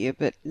cool, don't you?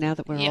 But now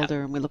that we're Yeah.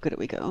 older and we look at it,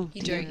 we go, oh,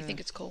 You do. You think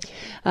it's cool.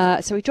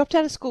 So he dropped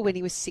out of school when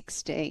he was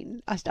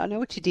 16. I know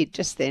what you did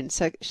just then.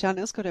 So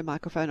Chanel's got her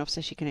microphone off so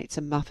she can eat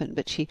some muffin,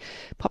 but she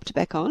popped it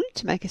back on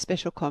to make a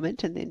special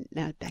comment and then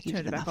now back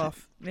into Turned the it back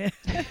muffin. off.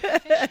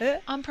 Yeah.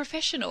 I'm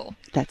professional.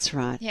 That's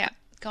right. Yeah.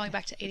 Going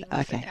back to eating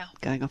muffin Okay, now.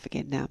 going off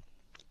again now.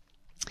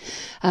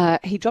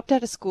 He dropped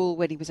out of school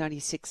when he was only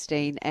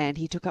 16 and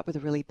he took up with a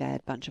really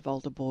bad bunch of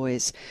older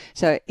boys.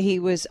 So he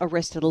was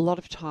arrested a lot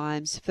of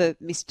times for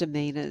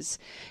misdemeanors.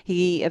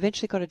 He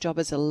eventually got a job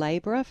as a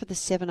labourer for the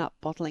 7-Up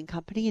bottling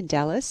company in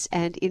Dallas,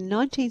 and in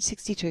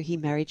 1962 he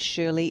married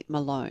Shirley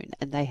Malone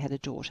and they had a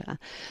daughter, a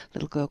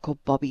little girl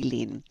called Bobby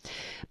Lynn.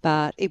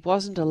 But it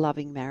wasn't a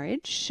loving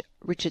marriage.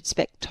 Richard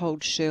Speck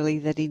told Shirley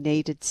that he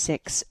needed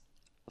sex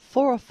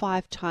 4 or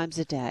 5 times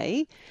a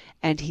day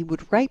and he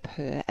would rape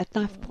her at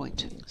knife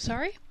point.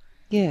 Sorry?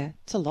 Yeah,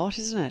 it's a lot,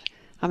 isn't it?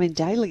 I mean,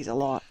 daily's a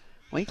lot,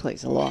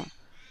 weekly's a lot.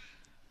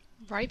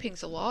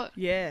 Raping's a lot.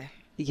 Yeah.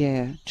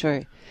 Yeah,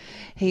 true.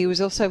 He was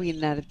also in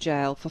and out of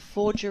jail for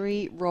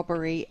forgery,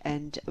 robbery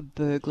and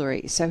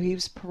burglary. So he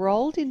was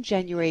paroled in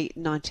January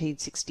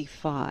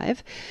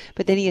 1965,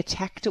 but then he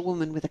attacked a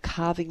woman with a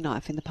carving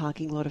knife in the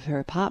parking lot of her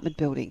apartment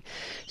building.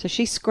 So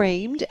she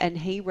screamed and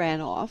he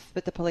ran off,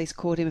 but the police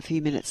caught him a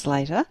few minutes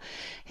later.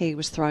 He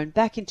was thrown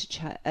back into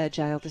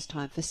jail this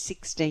time for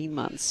 16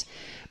 months.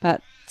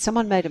 But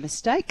someone made a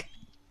mistake.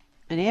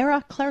 An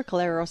error, clerical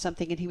error or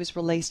something, and he was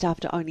released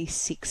after only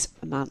 6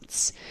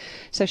 months.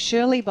 So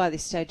Shirley, by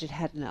this stage,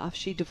 had enough.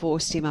 She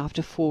divorced him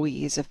after 4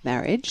 years of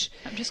marriage.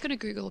 I'm just going to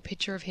Google a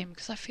picture of him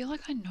because I feel like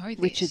I know this.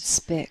 Richard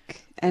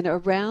Speck. And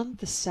around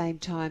the same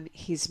time,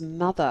 his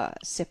mother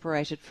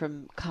separated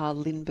from Carl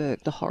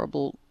Lindbergh, the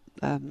horrible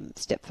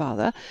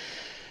stepfather.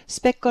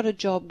 Speck got a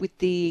job with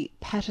the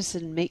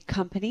Patterson Meat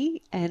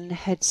Company and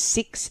had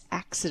 6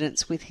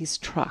 accidents with his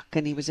truck,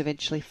 and he was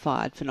eventually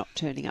fired for not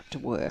turning up to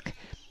work.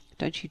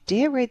 Don't you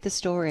dare read the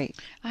story.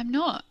 I'm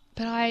not,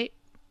 but I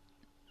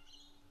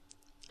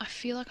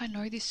feel like I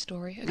know this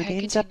story. Okay,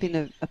 It ends up in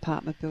an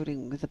apartment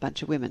building with a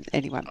bunch of women.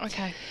 Anyway.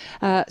 Okay.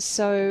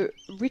 So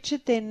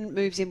Richard then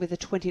moves in with a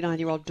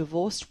 29-year-old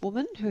divorced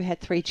woman who had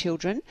 3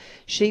 children.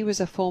 She was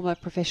a former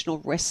professional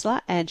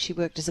wrestler and she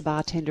worked as a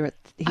bartender at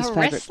his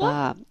favourite wrestler?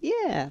 bar.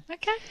 Yeah.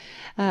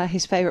 Okay.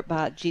 His favourite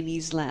bar,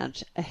 Ginny's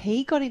Lounge.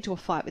 He got into a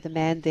fight with a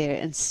man there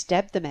and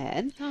stabbed the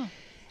man. Oh.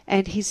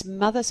 And his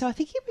mother, so I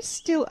think he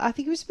was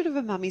a bit of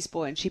a mummy's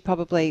boy, and she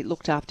probably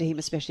looked after him,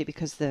 especially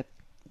because the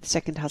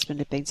second husband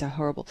had been so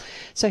horrible.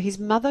 So his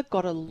mother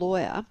got a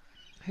lawyer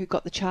who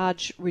got the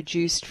charge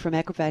reduced from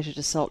aggravated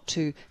assault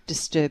to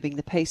disturbing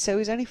the peace. So he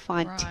was only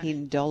fined Right.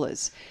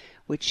 $10,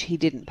 which he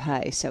didn't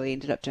pay, so he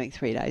ended up doing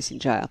 3 days in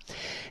jail.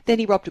 Then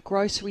he robbed a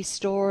grocery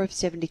store of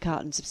 70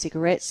 cartons of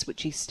cigarettes,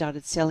 which he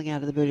started selling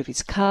out of the boot of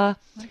his car.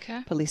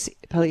 Okay.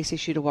 Police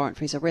issued a warrant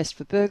for his arrest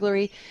for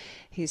burglary.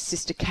 His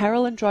sister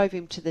Carolyn drove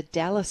him to the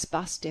Dallas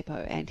bus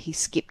depot and he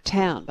skipped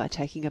town by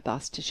taking a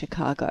bus to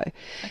Chicago.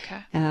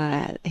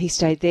 Okay. He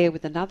stayed there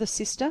with another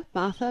sister,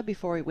 Martha,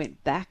 before he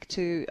went back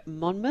to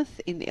Monmouth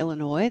in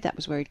Illinois. That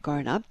was where he'd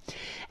grown up.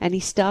 And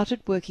he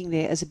started working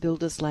there as a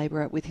builder's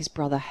labourer with his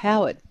brother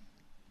Howard.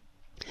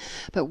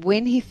 But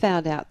when he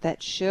found out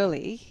that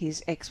Shirley,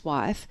 his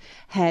ex-wife,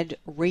 had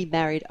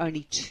remarried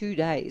only 2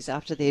 days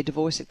after their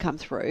divorce had come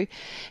through,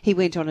 he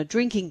went on a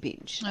drinking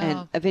binge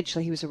and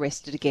eventually he was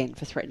arrested again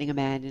for threatening a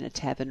man in a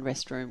tavern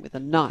restroom with a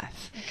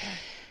knife. Okay.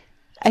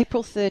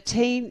 April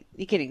 13,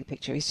 you're getting the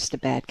picture, he's just a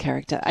bad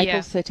character. April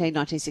Yeah. 13,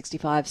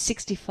 1965,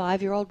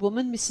 65-year-old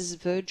woman, Mrs.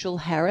 Virgil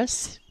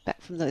Harris,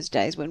 back from those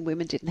days when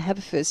women didn't have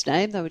a first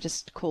name. They were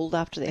just called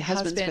after their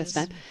husband's first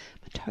name.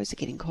 My toes are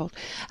getting cold.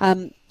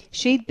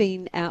 She'd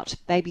been out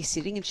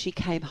babysitting and she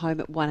came home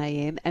at 1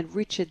 a.m. and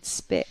Richard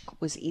Speck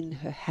was in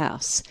her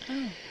house.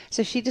 Oh.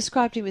 So she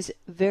described him as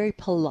very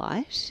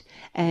polite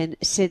and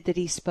said that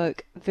he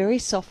spoke very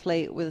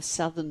softly with a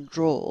southern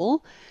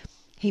drawl.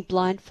 He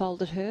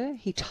blindfolded her,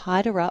 he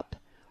tied her up,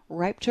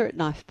 raped her at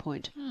knife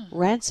point,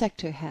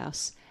 ransacked her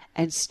house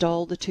and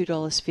stole the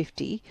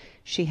 $2.50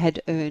 she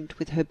had earned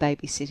with her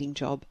babysitting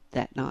job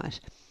that night.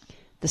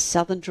 The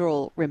southern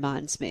drawl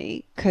reminds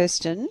me,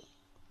 Kirsten,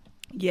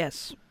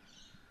 Yes.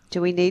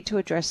 do we need to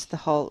address the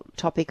whole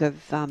topic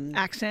of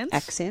Accents?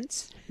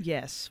 accents?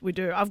 Yes, we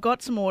do. I've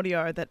got some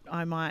audio that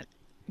I might.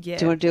 Yeah.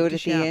 Do you want to do it at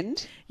dish the out.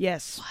 end?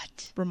 Yes.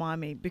 What? Remind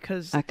me,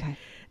 because Okay.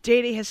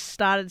 Dee Dee has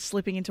started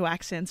slipping into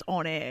accents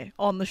on air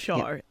on the show,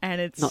 Yep. and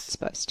it's Not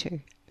supposed to.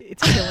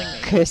 it's killing me.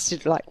 Kirsten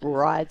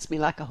rides me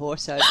like a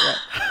horse over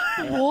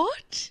it.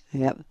 What?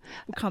 Yep.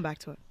 We'll come back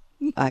to it.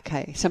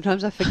 Okay.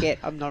 Sometimes I forget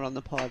I'm not on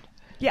the pod.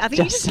 Yeah, I think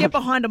you Just just get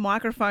behind a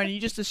microphone and you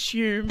just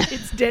assume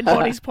it's Dead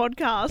Bodies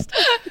podcast.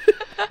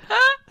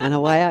 And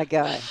away I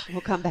go.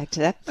 We'll come back to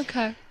that.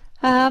 Okay.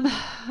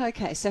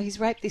 Okay, so he's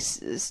raped this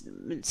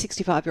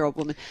 65-year-old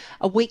woman.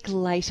 A week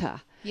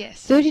later,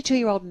 Yes.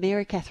 32-year-old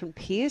Mary Catherine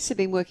Pierce had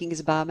been working as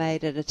a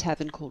barmaid at a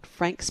tavern called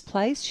Frank's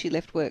Place. She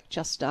left work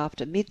just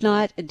after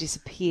midnight and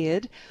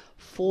disappeared.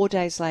 4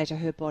 days later,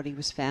 her body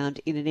was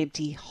found in an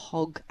empty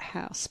hog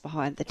house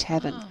behind the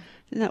tavern. Oh.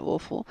 Isn't that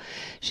awful?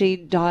 She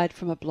died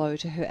from a blow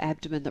to her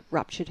abdomen that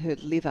ruptured her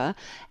liver,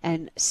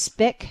 and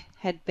Speck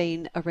had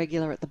been a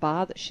regular at the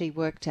bar that she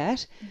worked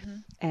at,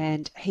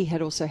 and he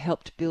had also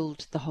helped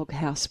build the hog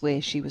house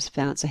where she was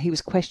found. So he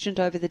was questioned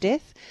over the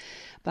death,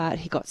 but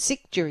he got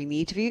sick during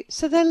the interview,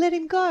 so they let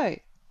him go.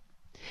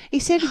 He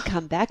said he'd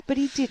come back, but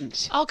he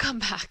didn't. I'll come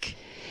back.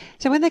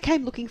 So when they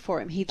came looking for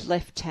him, he'd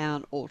left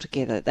town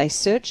altogether. They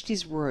searched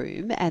his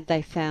room and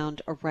they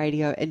found a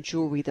radio and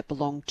jewellery that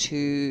belonged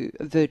to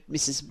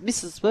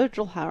Mrs.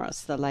 Virgil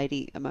Harris, the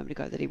lady a moment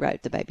ago that he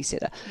raped, the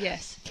babysitter.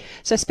 Yes.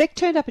 So Speck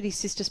turned up at his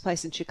sister's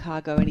place in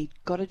Chicago and he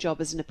got a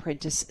job as an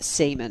apprentice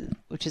seaman,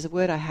 which is a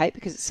word I hate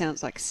because it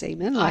sounds like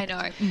seaman. I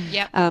know.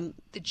 Yep.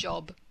 The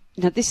job.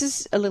 Now, this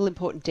is a little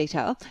important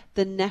detail.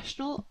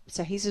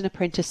 So he's an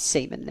apprentice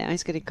seaman now.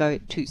 He's going to go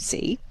to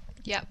sea.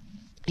 Yep.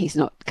 He's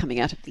not coming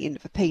out at the end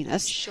of a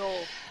penis.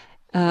 Sure.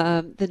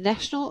 The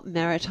National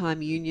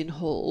Maritime Union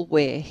Hall,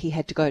 where he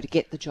had to go to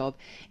get the job,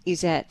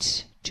 is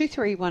at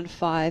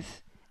 2315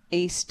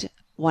 East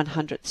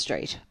 100th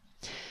Street,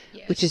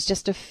 Yes. which is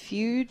just a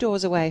few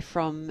doors away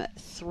from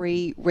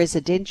 3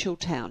 residential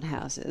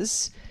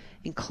townhouses,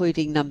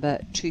 including number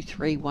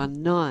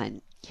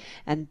 2319.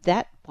 And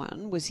that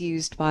one was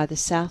used by the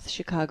South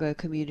Chicago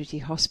Community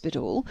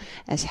Hospital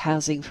as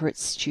housing for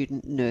its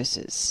student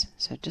nurses.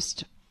 So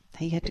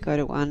he had to go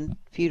to one,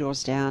 a few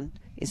doors down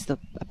is the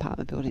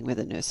apartment building where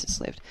the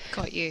nurses lived.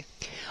 Got you.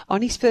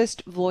 On his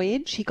first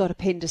voyage, he got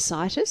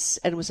appendicitis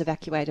and was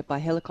evacuated by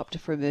helicopter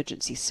for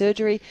emergency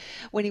surgery.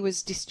 When he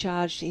was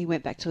discharged, he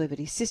went back to live at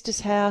his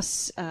sister's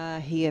house.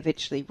 He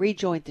eventually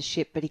rejoined the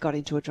ship, but he got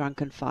into a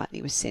drunken fight and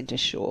he was sent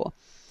ashore.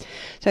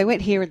 So he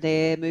went here and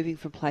there, moving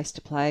from place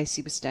to place.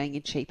 He was staying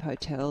in cheap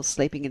hotels,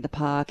 sleeping in the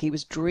park. He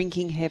was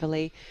drinking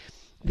heavily,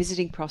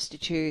 visiting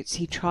prostitutes.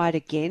 He tried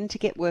again to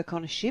get work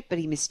on a ship, but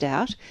he missed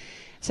out.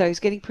 So he was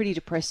getting pretty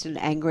depressed and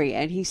angry.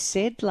 And he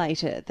said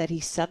later that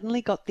he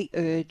suddenly got the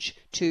urge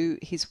to,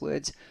 his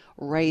words,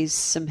 raise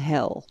some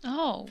hell.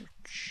 Oh,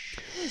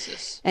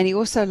 Jesus. And he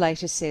also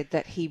later said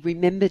that he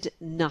remembered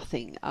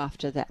nothing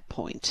after that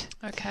point.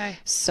 Okay.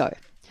 So,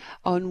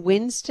 on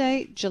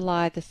Wednesday,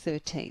 July the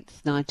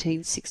 13th,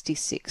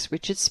 1966,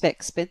 Richard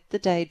Speck spent the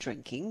day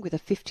drinking with a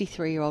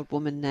 53-year-old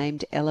woman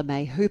named Ella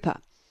Mae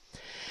Hooper.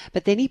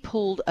 But then he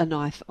pulled a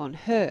knife on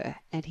her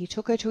and he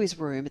took her to his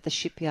room at the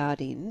Shipyard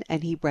Inn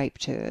and he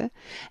raped her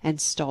and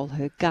stole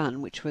her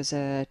gun, which was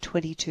a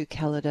 .22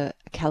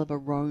 caliber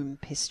Rome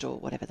pistol,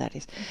 whatever that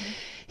is. Mm-hmm.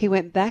 He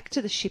went back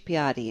to the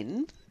Shipyard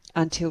Inn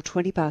until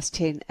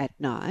 10:20 at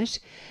night.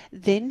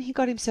 Then he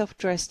got himself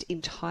dressed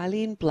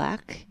entirely in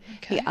black.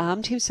 Okay. He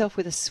armed himself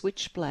with a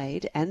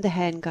switchblade and the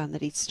handgun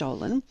that he'd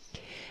stolen,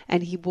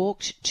 and he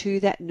walked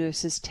to that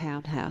nurse's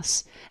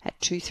townhouse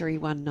at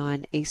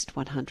 2319 East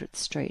 100th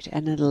Street.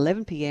 And at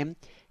 11 p.m,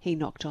 he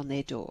knocked on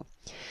their door.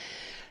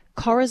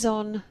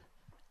 Corazon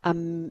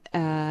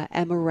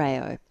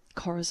Amoreo.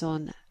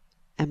 Corazon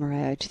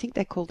Amoreo. Do you think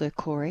they called her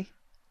Corey?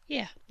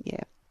 Yeah.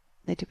 Yeah,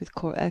 they did with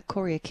Corey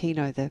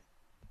Aquino.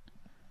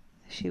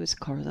 She was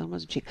Corazon,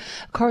 wasn't she?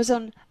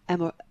 Corazon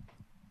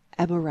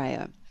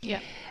Amoreo.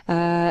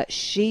 Yeah.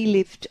 She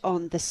lived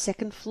on the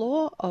second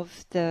floor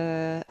of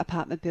the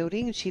apartment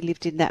building, and she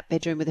lived in that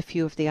bedroom with a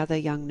few of the other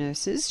young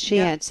nurses. She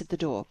answered the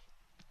door.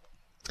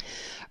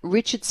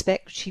 Richard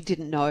Speck, she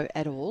didn't know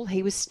at all.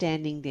 He was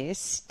standing there,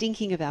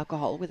 stinking of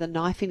alcohol, with a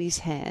knife in his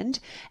hand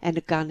and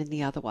a gun in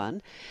the other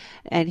one.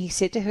 And he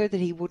said to her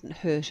that he wouldn't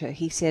hurt her.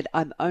 He said,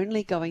 "I'm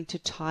only going to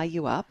tie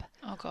you up.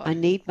 Oh, God. I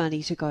need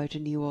money to go to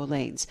New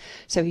Orleans."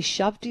 So he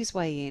shoved his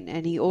way in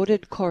and he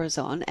ordered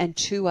Corazon and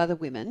 2 other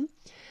women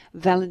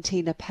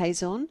Valentina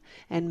Pazon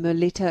and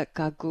Merlita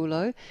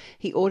Gargulo.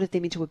 He ordered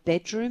them into a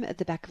bedroom at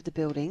the back of the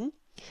building.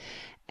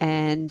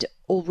 And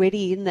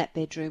already in that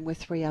bedroom were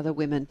three other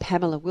women,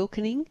 Pamela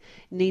Wilkening,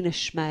 Nina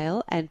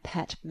Schmale and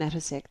Pat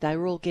Matusek. They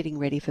were all getting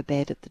ready for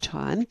bed at the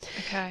time.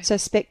 Okay. So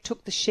Speck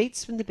took the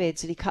sheets from the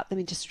beds and he cut them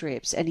into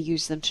strips and he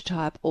used them to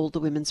tie up all the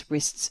women's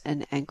wrists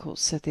and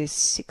ankles. So there's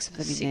 6 of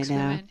them in there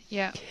now. Women.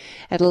 Yeah.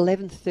 At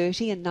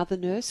 11:30, another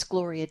nurse,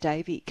 Gloria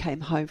Davey,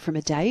 came home from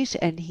a date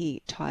and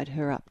he tied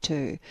her up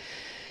too.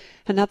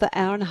 Another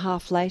hour and a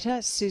half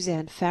later,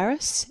 Suzanne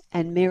Farris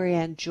and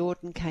Marianne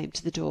Jordan came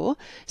to the door.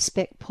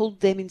 Speck pulled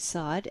them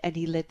inside and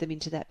he led them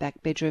into that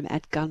back bedroom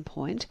at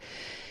gunpoint.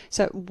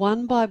 So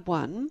one by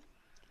one,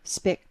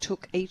 Speck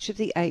took each of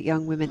the 8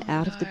 young women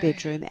out of the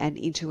bedroom and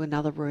into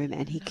another room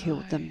and he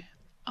killed them.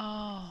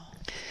 Oh.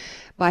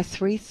 By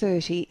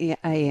 3:30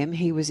 a.m.,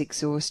 he was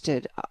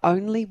exhausted.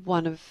 Only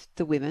one of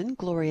the women,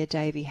 Gloria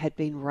Davey, had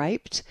been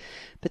raped,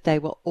 but they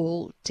were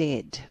all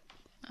dead,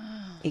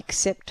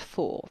 except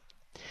for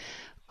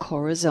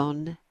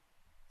Corazon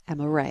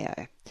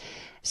Amoreo.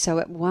 So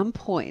at one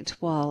point,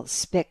 while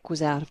Speck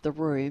was out of the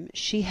room,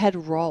 she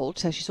had rolled,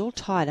 so she's all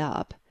tied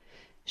up,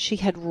 she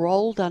had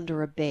rolled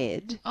under a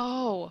bed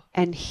Oh.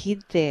 and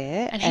hid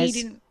there. And as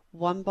he didn't...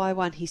 one by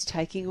one he's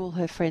taking all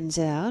her friends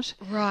out.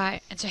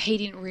 Right. And so he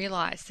didn't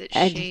realise that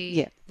And,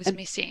 she was and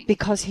missing.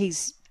 Because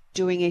he's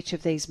doing each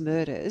of these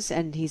murders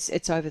and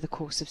it's over the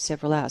course of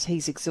several hours.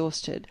 He's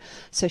exhausted.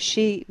 So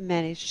she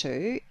managed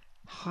to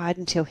hide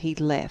until he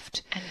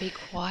left. And be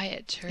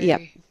quiet too.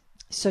 Yep.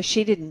 So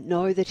she didn't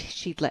know that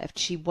she'd left.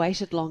 She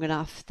waited long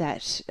enough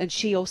that, and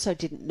she also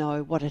didn't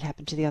know what had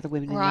happened to the other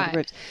women in the Right. other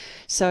rooms.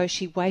 So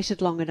she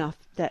waited long enough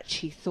that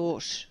she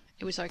thought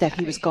It was okay. that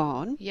he was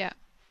gone. Yeah.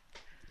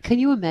 Can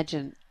you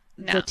imagine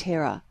No. the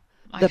terror?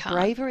 I The can't.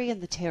 bravery and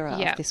the terror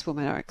Yeah. of this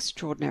woman are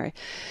extraordinary.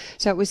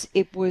 So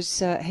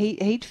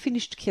he'd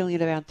finished killing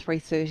at around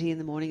 3:30 in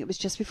the morning. It was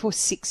just before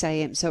 6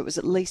 a.m. So it was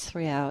at least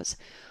 3 hours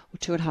or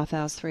 2.5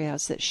 hours, 3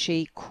 hours that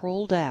she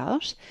crawled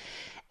out,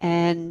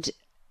 and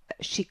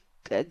she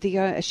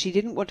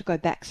didn't want to go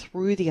back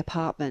through the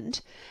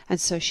apartment, and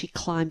so she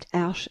climbed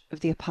out of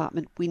the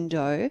apartment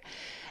window,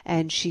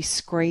 and she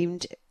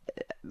screamed,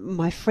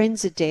 "My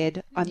friends are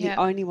dead. I'm Yeah.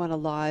 the only one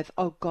alive.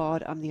 Oh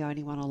God, I'm the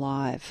only one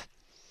alive."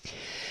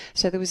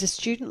 So there was a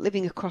student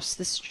living across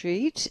the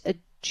street,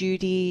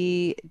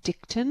 Judy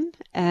Dickton,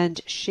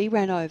 and she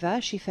ran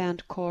over. She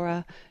found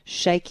Cora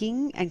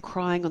shaking and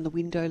crying on the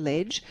window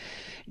ledge.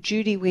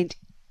 Judy went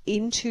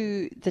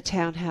into the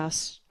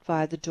townhouse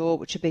via the door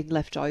which had been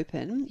left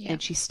open, Yeah.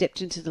 and she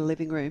stepped into the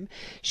living room.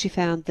 She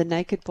found the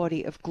naked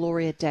body of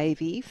Gloria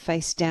Davey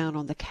face down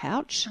on the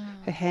couch.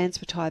 Her hands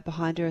were tied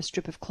behind her, a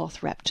strip of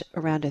cloth wrapped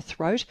around her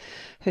throat.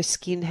 Her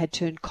skin had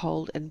turned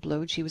cold and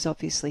blue, and she was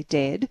obviously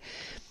dead.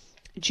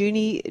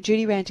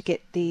 Judy ran to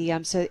get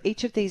the so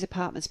each of these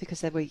apartments,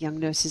 because they were young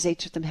nurses,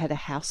 each of them had a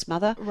house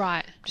mother,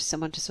 Right. just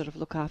someone to sort of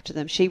look after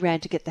them. She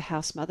ran to get the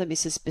house mother,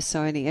 Mrs.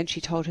 Bissoni, and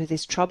she told her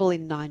there's trouble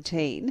in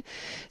 19.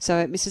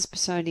 So Mrs.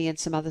 Bissoni and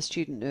some other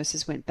student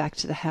nurses went back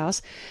to the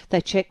house.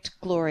 They checked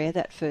Gloria,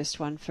 that first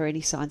one, for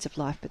any signs of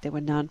life, but there were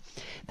none.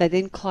 They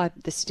then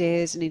climbed the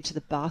stairs and into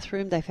the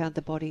bathroom. They found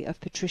the body of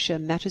Patricia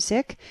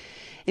Matusek.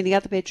 In the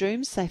other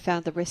bedrooms, they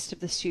found the rest of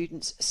the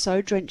students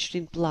so drenched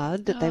in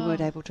blood that they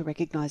weren't able to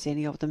recognise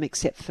any of them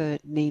except for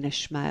Nina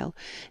Schmale.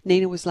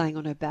 Nina was laying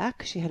on her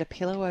back. She had a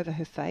pillow over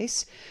her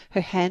face.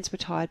 Her hands were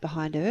tied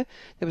behind her.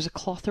 There was a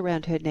cloth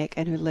around her neck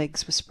and her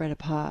legs were spread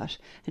apart,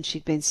 and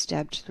she'd been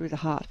stabbed through the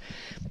heart.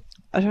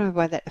 I don't know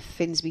why that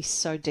offends me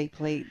so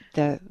deeply,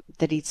 that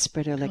he'd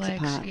spread her legs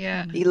apart.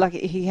 Yeah.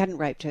 He hadn't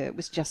raped her. It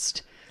was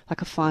just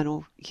like a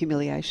final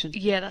humiliation.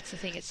 Yeah, that's the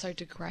thing. It's so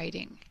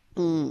degrading.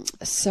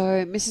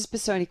 So Mrs.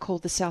 Bissoni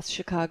called the South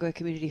Chicago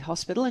Community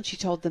Hospital and she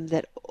told them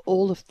that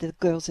all of the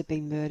girls had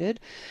been murdered.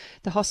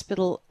 The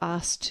hospital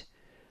asked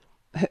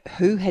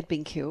who had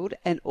been killed,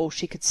 and all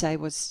she could say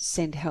was,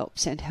 "Send help,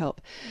 send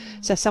help."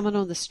 So someone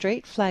on the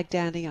street flagged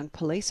down a young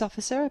police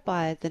officer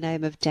by the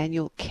name of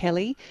Daniel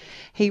Kelly.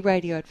 He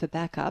radioed for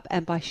backup,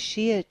 and by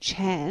sheer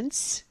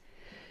chance,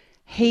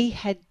 he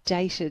had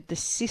dated the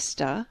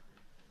sister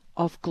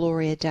of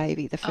Gloria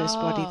Davey, the first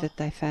body that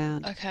they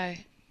found.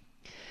 Okay.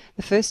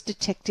 The first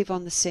detective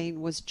on the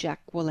scene was Jack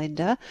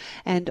Wallenda,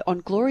 and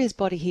on Gloria's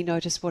body he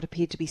noticed what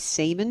appeared to be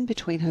semen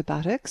between her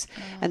buttocks,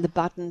 and the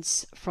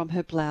buttons from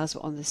her blouse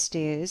were on the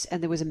stairs,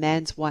 and there was a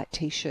man's white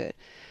T-shirt,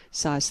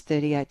 size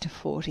 38 to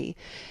 40.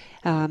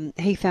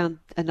 He found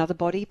another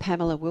body,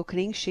 Pamela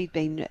Wilkening. She'd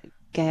been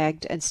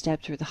gagged and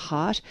stabbed through the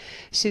heart.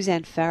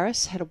 Suzanne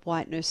Farris had a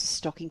white nurse's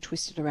stocking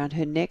twisted around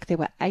her neck. There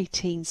were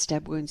 18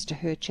 stab wounds to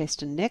her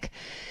chest and neck.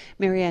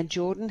 Marianne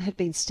Jordan had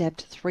been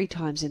stabbed 3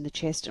 times in the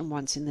chest and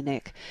once in the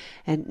neck.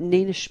 And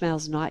Nina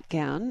Schmale's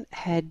nightgown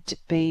had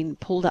been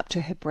pulled up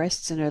to her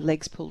breasts and her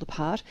legs pulled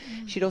apart.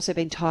 She'd also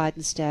been tied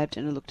and stabbed,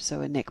 and it looked as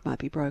though her neck might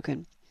be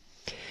broken.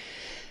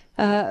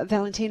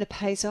 Valentina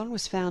Pazon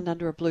was found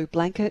under a blue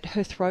blanket.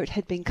 Her throat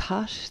had been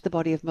cut. The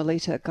body of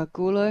Melita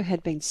Gargulo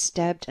had been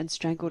stabbed and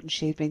strangled, and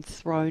she had been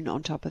thrown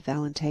on top of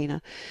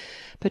Valentina.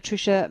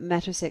 Patricia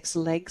Matusek's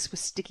legs were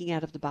sticking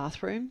out of the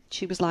bathroom.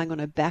 She was lying on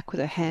her back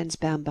with her hands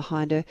bound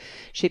behind her.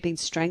 She had been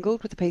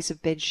strangled with a piece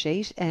of bed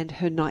sheet, and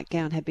her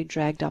nightgown had been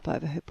dragged up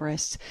over her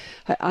breasts.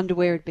 Her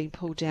underwear had been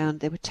pulled down.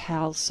 There were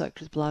towels soaked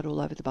with blood all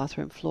over the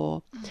bathroom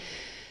floor.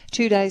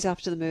 2 days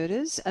after the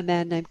murders, a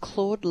man named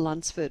Claude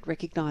Lunsford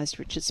recognised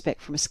Richard Speck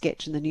from a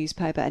sketch in the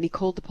newspaper, and he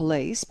called the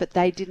police, but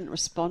they didn't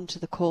respond to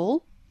the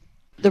call.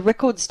 The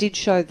records did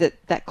show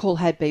that that call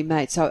had been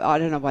made, so I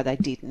don't know why they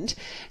didn't.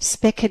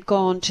 Speck had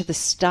gone to the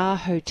Star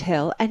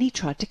Hotel and he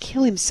tried to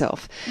kill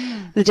himself.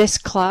 The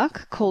desk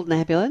clerk called an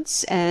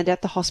ambulance, and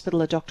at the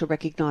hospital a doctor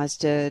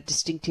recognised a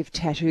distinctive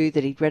tattoo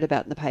that he'd read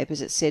about in the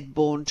papers. It said,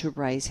 "Born to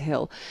Raise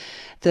Hell."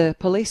 The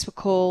police were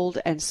called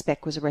and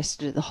Speck was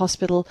arrested at the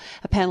hospital.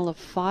 A panel of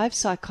 5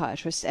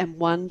 psychiatrists and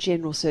 1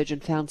 general surgeon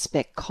found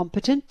Speck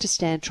competent to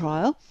stand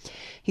trial.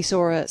 He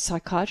saw a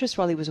psychiatrist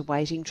while he was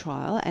awaiting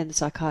trial, and the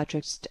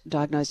psychiatrist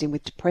diagnosed him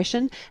with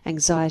depression,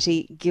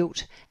 anxiety,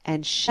 guilt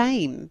and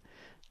shame.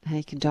 How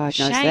you can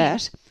diagnose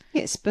that.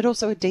 Yes, but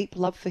also a deep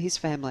love for his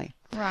family.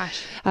 Right.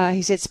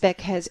 He said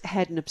Speck has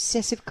had an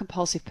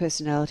obsessive-compulsive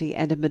personality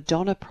and a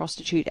Madonna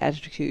prostitute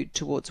attitude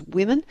towards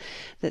women,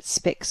 that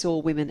Speck saw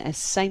women as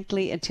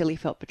saintly until he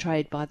felt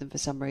betrayed by them for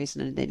some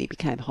reason, and then he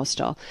became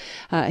hostile.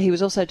 He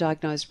was also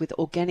diagnosed with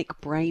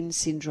organic brain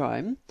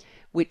syndrome,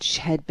 which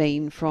had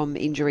been from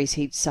injuries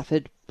he'd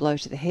suffered, blow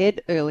to the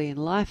head early in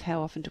life.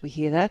 How often do we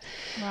hear that?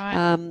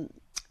 Right.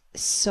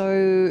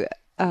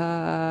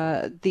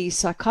 The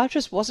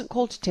psychiatrist wasn't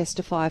called to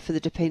testify for the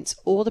defence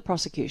or the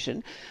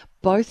prosecution.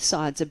 Both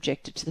sides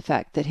objected to the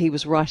fact that he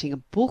was writing a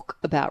book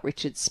about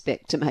Richard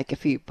Speck to make a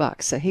few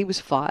bucks. So he was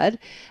fired.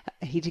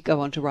 He did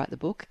go on to write the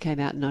book. It came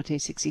out in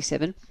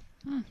 1967.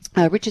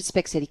 Richard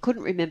Speck said he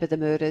couldn't remember the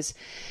murders.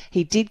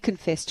 He did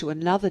confess to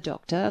another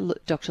doctor,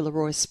 Dr.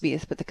 Leroy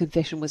Smith, but the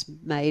confession was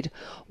made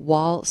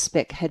while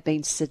Speck had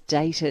been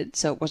sedated,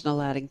 so it wasn't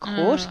allowed in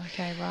court.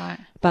 Okay, right.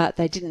 But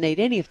they didn't need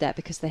any of that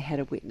because they had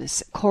a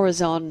witness.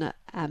 Corazon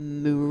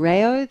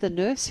Mureo, the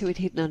nurse who had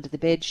hidden under the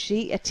bed,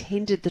 she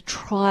attended the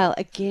trial.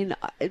 Again,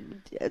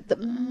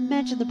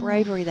 imagine the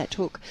bravery that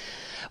took.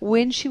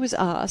 When she was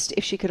asked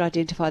if she could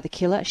identify the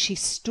killer, she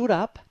stood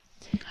up,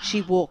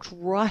 she walked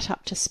right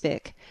up to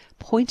Speck,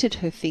 pointed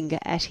her finger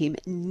at him,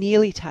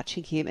 nearly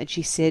touching him, and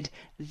she said,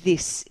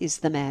 "This is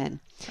the man."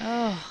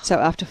 Oh. So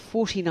after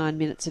 49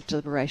 minutes of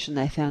deliberation,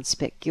 they found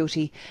Speck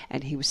guilty,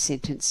 and he was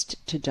sentenced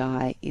to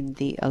die in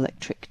the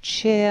electric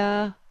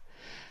chair.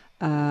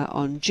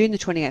 On June the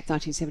 28th,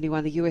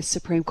 1971, the US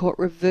Supreme Court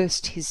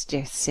reversed his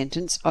death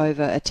sentence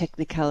over a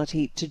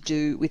technicality to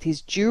do with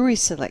his jury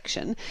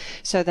selection.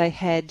 So they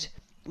had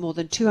more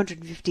than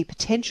 250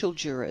 potential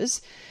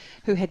jurors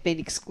who had been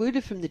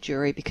excluded from the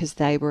jury because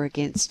they were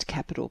against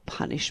capital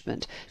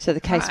punishment. So the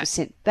case was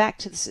sent back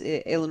to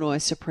the Illinois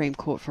Supreme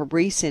Court for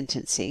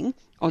resentencing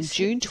on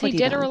June 29th. Is he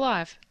dead or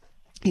alive?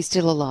 He's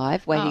still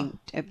alive, waiting.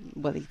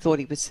 Well, he thought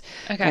he was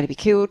going to be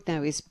killed.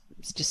 Now he's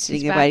just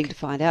sitting there waiting to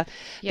find out.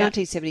 Yep.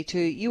 1972,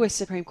 US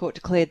Supreme Court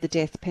declared the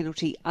death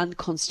penalty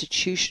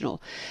unconstitutional.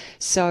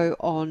 So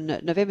on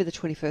November the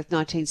 21st,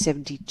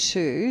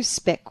 1972,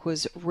 Speck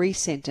was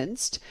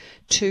resentenced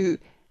to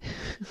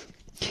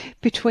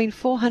between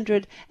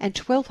 400 and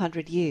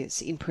 1,200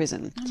 years in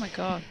prison. Oh, my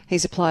God.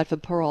 He's applied for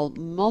parole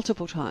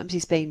multiple times.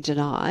 He's been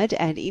denied,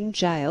 and in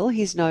jail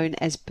he's known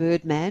as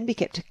Birdman. He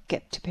kept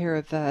a pair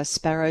of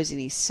sparrows in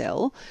his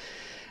cell.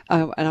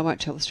 And I won't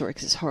tell the story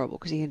because it's horrible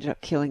because he ended up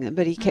killing them.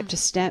 But he kept a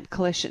stamp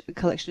collection.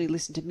 He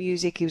listened to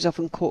music. He was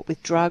often caught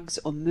with drugs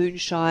or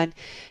moonshine.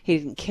 He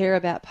didn't care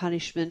about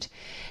punishment.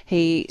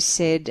 He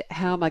said,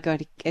 "How am I going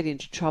to get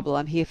into trouble?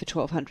 I'm here for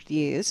 1,200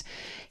 years."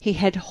 He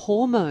had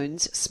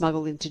hormones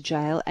smuggled into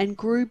jail and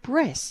grew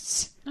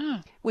breasts,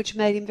 which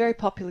made him very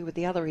popular with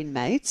the other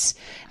inmates.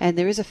 And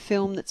there is a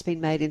film that's been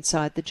made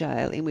inside the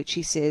jail in which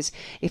he says,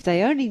 "If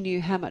they only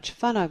knew how much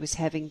fun I was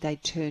having,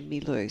 they'd turn me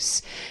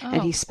loose."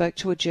 And he spoke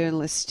to a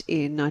journalist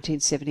in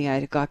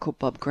 1978, a guy called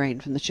Bob Green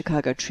from the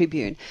Chicago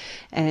Tribune,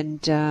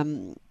 and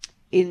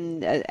in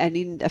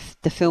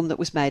the film that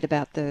was made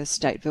about the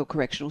Stateville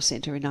Correctional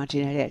Centre in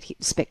 1988,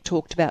 Speck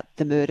talked about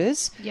the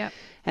murders. Yep.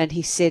 And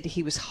he said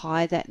he was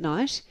high that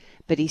night,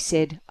 but he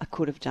said, "I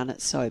could have done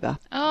it sober."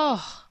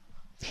 Oh.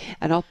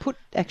 And I'll put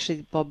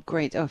actually Bob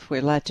Green, if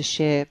we're allowed to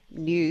share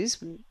news.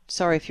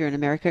 Sorry if you're in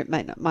America, it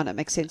might not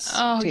make sense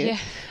to you.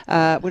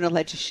 We're not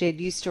allowed to share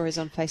news stories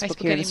on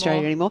Facebook here in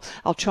Australia anymore.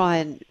 I'll try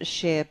and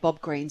share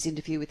Bob Green's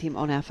interview with him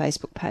on our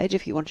Facebook page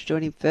if you want to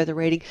join him further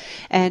reading.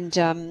 And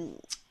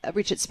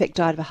Richard Speck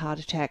died of a heart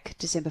attack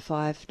December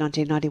 5,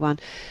 1991,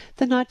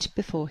 the night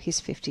before his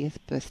 50th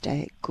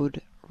birthday.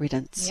 Good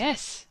riddance.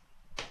 Yes.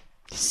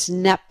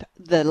 Snap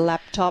the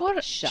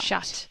laptop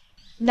shut.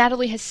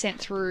 Natalie has sent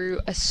through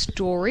a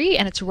story,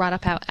 and it's right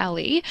up our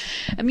alley.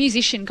 A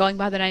musician going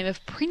by the name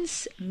of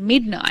Prince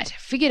Midnight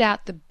figured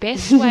out the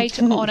best way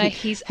to honour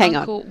his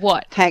uncle. On.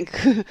 What? Hank.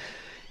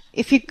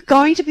 If you're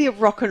going to be a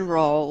rock and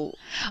roll,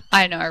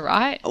 I know,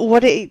 right?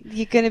 what are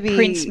you going to be?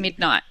 Prince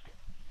Midnight.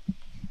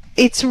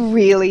 It's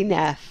really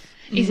naff.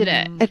 Isn't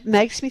it? It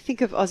makes me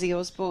think of Ozzy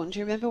Osbourne. Do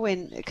you remember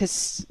when?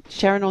 Because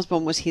Sharon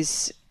Osbourne was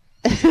his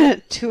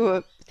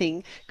tour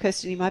thing.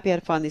 Kirsten, you might be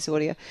able to find this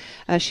audio.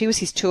 She was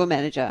his tour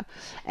manager,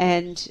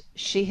 and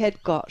she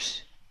had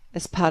got,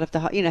 as part of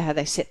the, you know how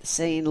they set the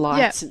scene,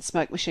 lights and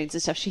smoke machines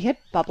and stuff. She had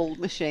bubble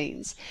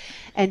machines,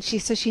 and she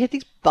had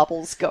these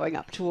bubbles going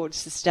up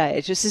towards the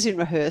stage. This is in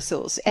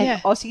rehearsals,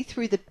 and Ozzy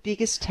threw the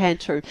biggest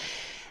tantrum.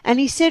 And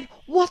he said,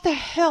 "What the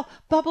hell,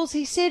 Bubbles?"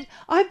 He said,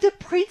 "I'm the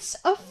Prince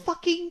of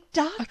fucking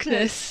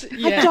darkness.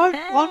 Yeah. I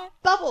don't want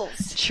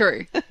bubbles."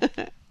 True.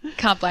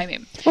 Can't blame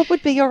him. What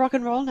would be your rock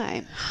and roll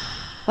name?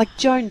 Like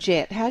Joan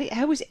Jett.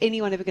 How was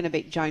anyone ever going to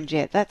beat Joan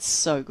Jett? That's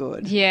so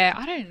good. Yeah,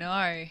 I don't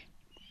know.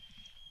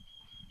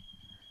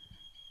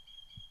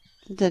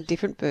 It's a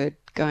different bird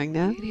going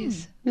now. It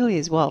is. Really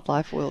is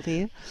wildlife world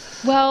here.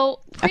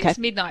 Well, Prince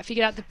Midnight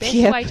figured out the best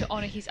way to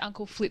honour his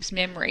Uncle Flip's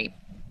memory.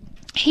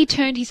 He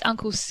turned his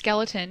uncle's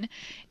skeleton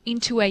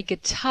into a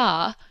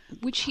guitar,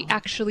 which he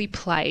actually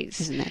plays.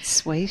 Isn't that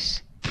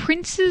sweet?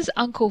 Prince's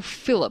uncle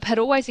Philip had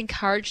always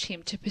encouraged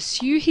him to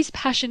pursue his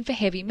passion for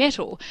heavy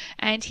metal,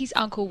 and his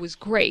uncle was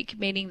Greek,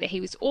 meaning that he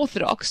was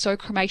Orthodox, so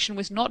cremation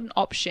was not an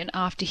option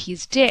after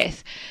his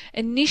death.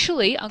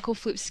 Initially, Uncle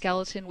Flip's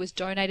skeleton was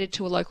donated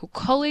to a local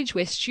college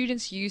where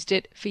students used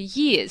it for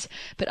years,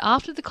 but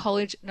after the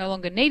college no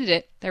longer needed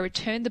it, they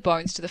returned the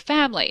bones to the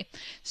family.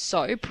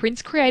 So,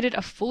 Prince created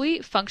a fully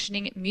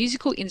functioning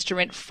musical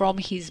instrument from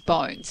his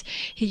bones.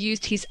 He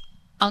used his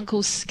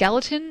uncle's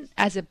skeleton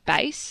as a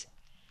bass.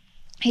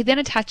 He then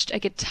attached a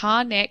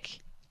guitar neck,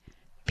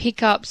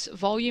 pickups,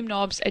 volume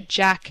knobs, a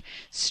jack,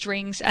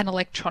 strings, and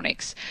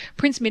electronics.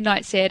 Prince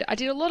Midnight said, "I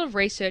did a lot of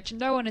research and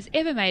no one has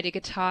ever made a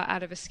guitar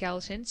out of a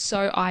skeleton,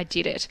 so I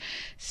did it.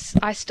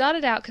 I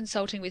started out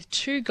consulting with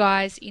two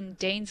guys in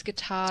Dean's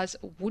Guitars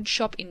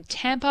woodshop in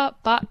Tampa,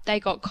 but they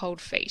got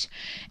cold feet.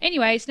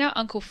 Anyways, now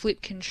Uncle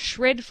Flip can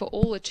shred for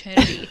all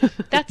eternity.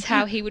 That's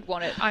how he would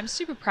want it. I'm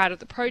super proud of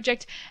the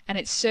project, and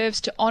it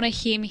serves to honour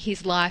him,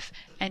 his life,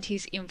 and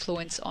his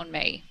influence on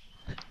me."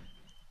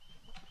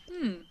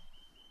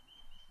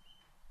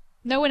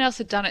 No one else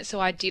had done it, so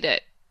I did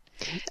it.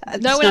 I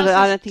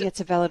don't think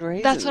it's a valid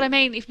reason. That's what I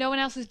mean. If no one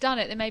else has done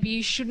it, then maybe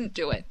you shouldn't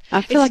do it.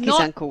 I feel like his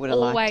uncle would have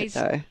liked it,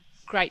 though. Always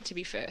great to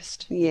be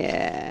first.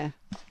 Yeah.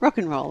 Rock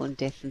and roll and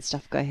death and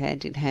stuff go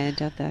hand in hand,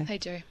 don't they? They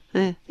do.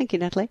 Thank you,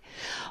 Natalie.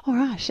 All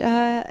right.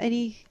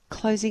 Any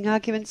closing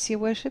arguments, Your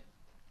Worship?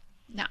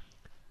 Nah.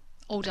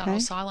 All done or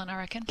silent, I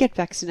reckon. Get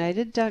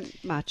vaccinated.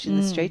 Don't march in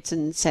the streets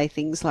and say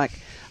things like,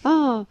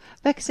 "Oh,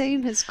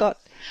 vaccine has got..."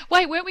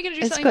 Wait, weren't we going to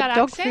do It's something got about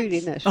dog accents? food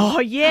in it. Oh,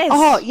 yes.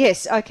 Oh,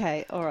 yes.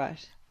 Okay. All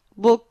right.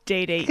 Well,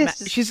 Dee Dee,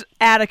 she's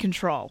out of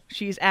control.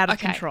 She's out of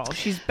control.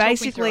 She's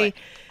basically...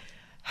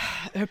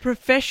 Her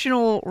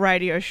professional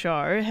radio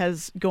show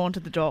has gone to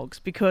the dogs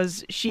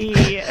because she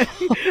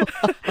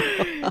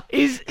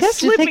is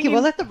Kirsten, thank you.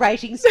 We'll let the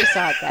ratings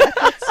decide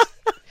that.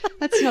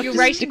 That's not You're just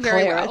rating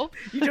very declare it. well.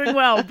 You're doing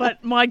well,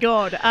 but my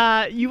God,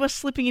 you are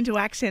slipping into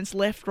accents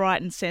left, right,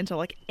 and centre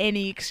like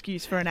any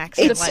excuse for an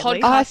accent The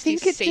lately. podcast I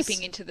think is it's seeping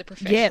just- into the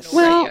professional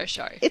Well, radio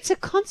show. it's a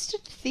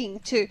constant thing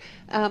to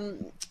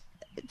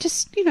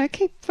just,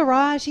 keep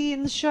variety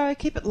in the show,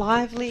 keep it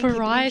lively,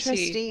 Variety.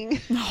 keep it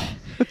interesting.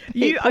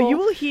 You people.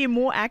 will hear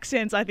more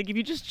accents, I think, if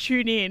you just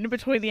tune in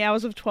between the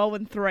hours of 12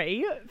 and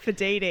 3 for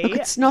Dee Dee. Look,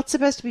 it's not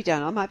supposed to be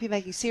done. I might be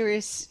making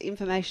serious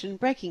information,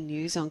 breaking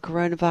news on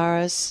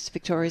coronavirus.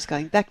 Victoria's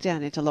going back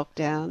down into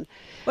lockdown.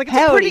 Like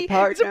Howdy, it's a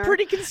partner.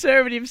 pretty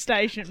conservative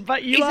station,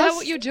 but you Is are that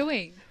what you're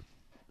doing?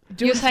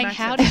 doing You're some saying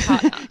accents.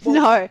 howdy, partner.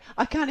 No,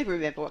 I can't even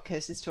remember what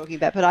Kirsten's talking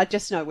about, but I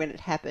just know when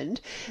it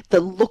happened, the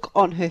look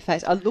on her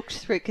face. I looked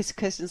through because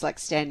Kirsten's like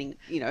standing,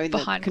 in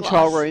Behind the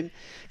control glass. room,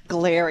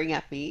 glaring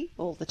at me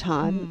all the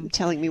time,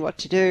 telling me what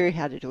to do,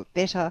 how to do it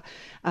better.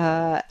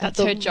 That's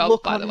the her job,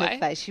 look by on the her way.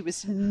 face, she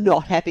was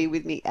not happy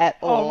with me at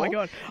all. Oh my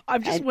God.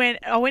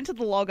 I went to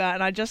the logger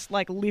and I just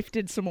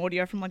lifted some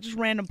audio from just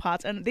random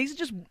parts. And these are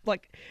just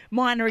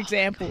minor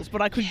examples,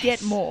 but I could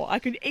get more. I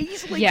could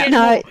easily Yeah. get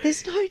No, more.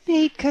 there's no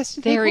need,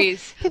 Kirsten. There People-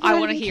 is. people I don't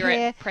want to even hear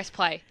care. it. Press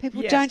play.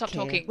 People Yeah. don't Stop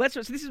care. talking.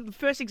 So this is the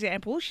first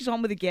example. She's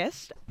on with a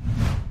guest.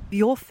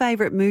 Your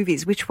favourite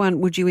movies, which one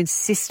would you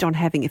insist on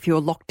having if you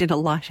were locked in a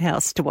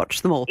lighthouse to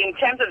watch them all? In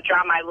terms of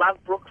drama, I love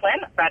Brooklyn,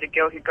 about a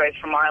girl who goes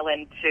from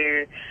Ireland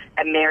to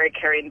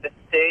America in the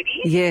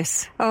 30s.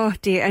 Yes. Oh,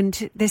 dear.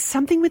 And there's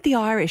something with the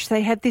Irish.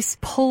 They have this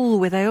pull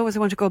where they always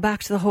want to go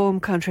back to the home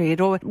country.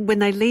 Or when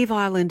they leave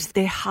Ireland,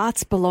 their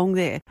hearts belong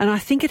there. And I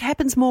think it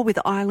happens more with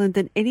Ireland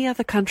than any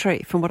other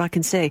country, from what I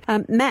can see.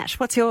 Matt,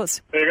 what's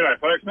yours? There you go,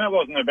 folks. That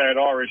wasn't a bad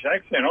Irish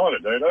accent either,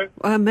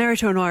 Dodo. Married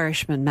to an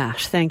Irishman, Matt.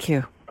 Thank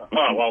you.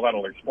 Oh, well,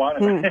 that'll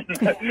explain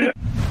it.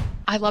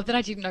 I love that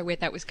I didn't know where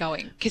that was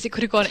going because it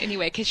could have gone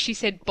anywhere because she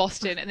said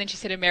Boston and then she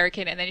said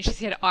American and then she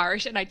said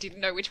Irish and I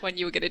didn't know which one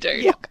you were going to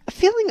do. Look,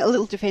 feeling a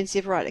little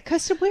defensive, right?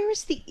 Kirsten, where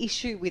is the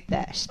issue with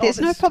that? There's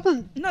no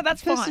problem. No,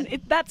 that's Kirsten-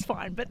 fine. That's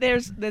fine. But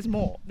there's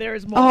more. There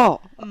is more.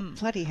 Oh,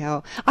 bloody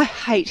hell. I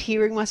hate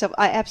hearing myself.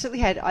 I absolutely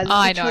hate it. I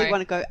literally know.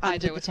 want to go I under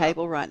do the as well.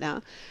 table right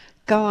now.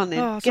 Go on then.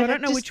 Oh, so I don't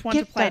know Just which one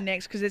to get play that.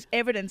 next because there's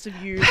evidence of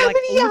you How like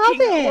many are looking.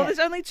 there? Well, there's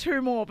only 2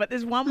 more, but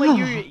there's one where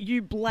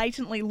you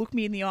blatantly look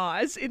me in the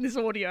eyes in this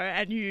audio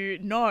and you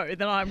know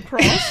that I'm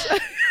cross,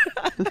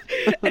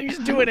 and you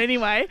just do it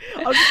anyway.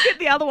 I'll just get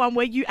the other one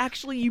where you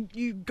actually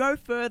you go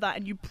further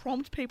and you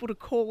prompt people to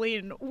call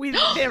in with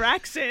their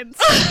accents.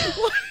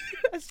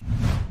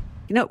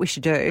 You know what we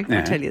should do? Yeah.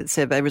 I'll tell you the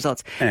survey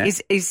results. Yeah.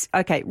 Is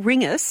okay,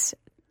 ring us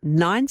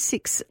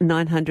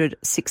 96900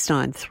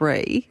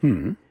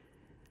 693.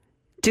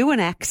 Do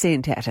an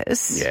accent at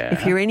us. Yeah.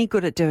 If you're any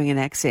good at doing an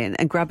accent,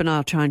 and Grub and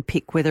I'll try and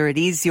pick whether it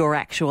is your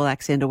actual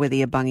accent or whether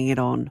you're bunging it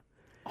on.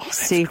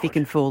 See if you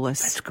can fool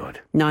us. That's good.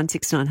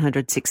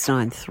 96900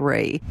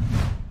 693.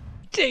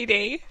 Dee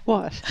Dee,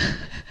 What?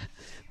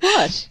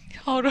 What?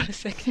 hold on a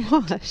second.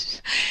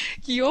 What?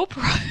 Your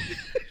What?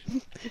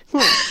 I'm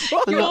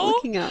not Your-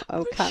 looking up.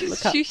 I can't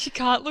look up. She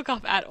can't look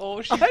up at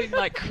all. She's been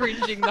like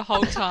cringing the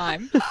whole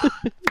time.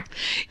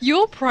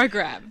 Your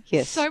program,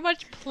 Yes. so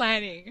much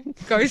planning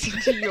goes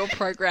into your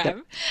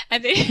program,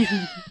 and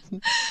then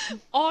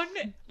on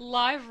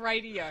live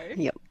radio,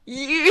 Yep.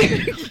 you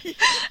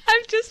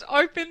have just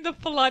opened the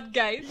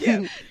floodgates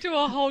to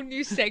a whole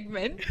new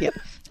segment. Yep.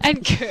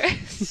 And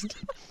cursed.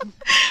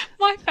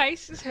 My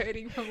face is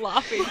hurting from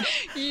laughing.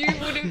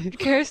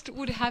 Cursed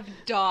would have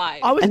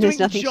died. I was And there's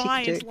doing nothing she could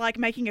giants, do. like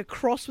making a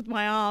cross with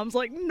my arms.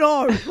 Like,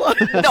 no.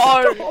 Like, No.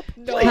 stop.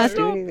 No. Please Can't do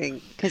stop.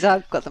 anything because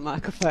I've got the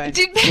microphone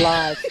Did-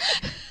 live.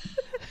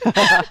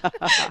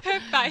 Her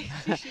face.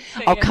 You should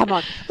see Oh, it. come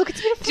on. Look, it's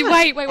a bit of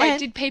fun. Wait. And-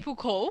 Did people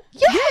call?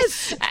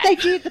 Yes, they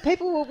did. The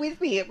people were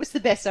with me. It was the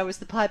best. I was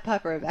the Pied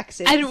Piper of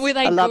accents. And were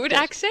they I loved good it.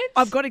 accents?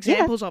 I've got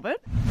examples of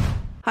it.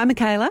 Hi,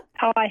 Michaela.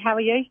 Hi, how are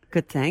you?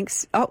 Good,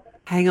 thanks. Oh,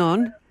 hang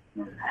on.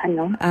 Hang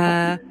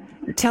on.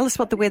 Tell us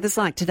what the weather's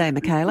like today,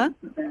 Michaela.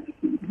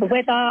 The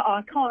weather,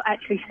 I can't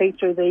actually see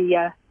through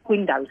the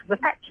windows of the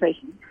factory.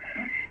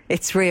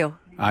 It's real.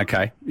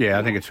 Okay. Yeah,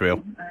 I think it's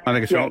real. I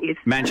think it's real. it is.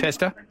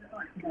 Manchester?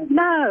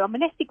 No, I'm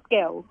an Essex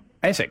girl.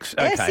 Essex.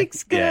 Okay.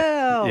 Essex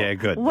girl. Yeah,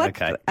 good. What,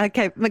 Okay.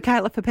 Okay,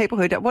 Michaela, for people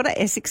who don't, what are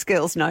Essex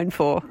girls known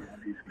for?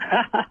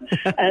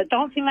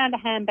 Dancing around a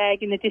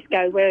handbag in the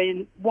disco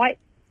wearing white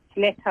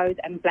stilettos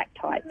and black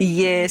tights.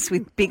 Yes,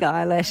 with big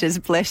eyelashes.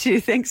 Bless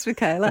you. Thanks,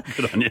 Michaela.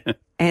 Good on you.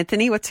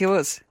 Anthony, what's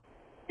yours?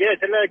 Yes,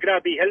 hello,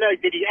 Grubby. Hello,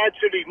 Diddy.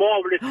 Absolutely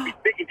marvellous to be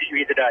speaking to you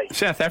here today.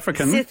 South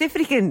African. South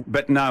African.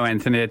 But no,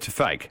 Anthony, it's a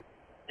fake.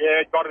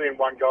 Yeah, got it in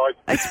one, guys.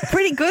 It's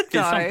pretty good,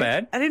 though. It's not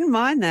bad. I didn't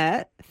mind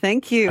that.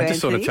 Thank you, I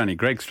just Anthony. thought of Tony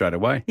Gregg straight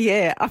away.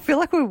 Yeah, I feel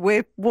like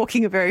we're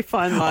walking a very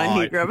fine line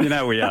here, Grub. You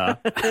know we are.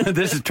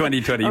 This is I'm a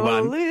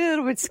 2021.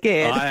 little bit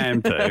scared. I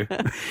am too.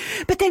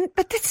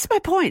 But this is my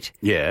point.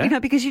 Yeah. You know,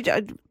 because you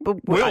don't.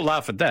 We all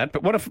laugh at that,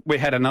 but what if we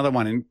had another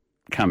one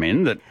come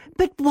in that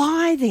But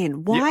why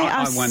then? Why Yeah,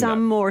 I are wonder.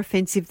 some more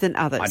offensive than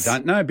others? I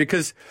don't know,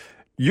 because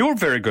you're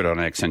very good on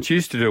accents. You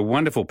used to do a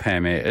wonderful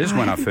Pam Ayres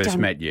when I haven't first done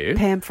met you.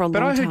 Pam for a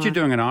but long I heard you time.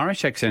 doing an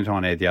Irish accent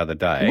on air the other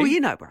day. Well, you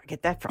know where I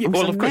get that from. Yeah,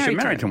 because well, I'm of course, you're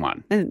married her. to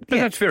one. And, But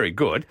yeah. that's very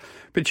good.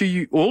 But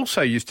you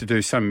also used to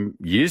do some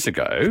years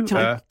ago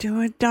Don't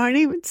do it. Don't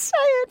even say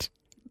it.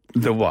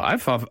 the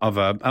wife of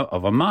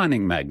a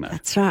mining magnate.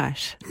 That's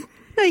right.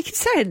 No, you can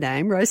say her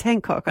name, Rose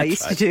Hancock. I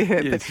used to right. do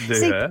her. You but used to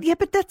do her. Yeah,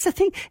 but that's the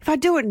thing. If I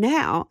do it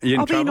now, Are you in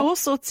I'll be in trouble? all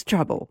sorts of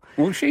trouble.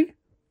 Will she?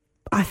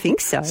 I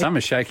think so. Some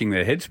are shaking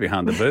their heads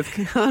behind the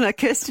booth. Oh, no,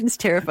 Kirsten's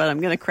terrified.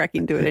 I'm going to crack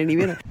into it any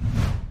minute.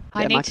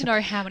 I Yeah, need Mike- to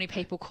know how many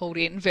people called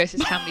in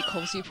versus how many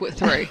calls you put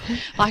through.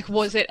 Like,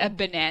 was it a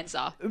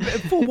bonanza?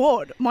 For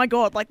what? My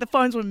God, like the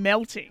phones were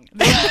melting.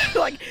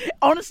 Like,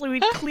 honestly,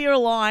 we'd clear a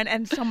line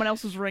and someone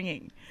else was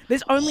ringing.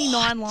 There's only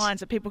 9 lines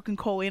that people can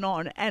call in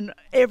on, and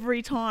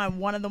every time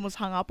one of them was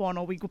hung up on,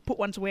 or we could put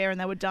one to air and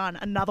they were done,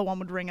 another one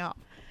would ring up.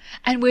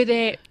 And were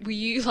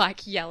you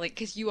like yelling?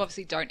 Because you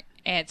obviously don't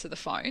answer the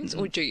phones,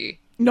 or do you?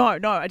 No,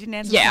 I didn't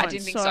answer Yeah, the I phone.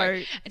 didn't think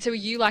so. And so were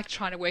you like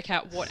trying to work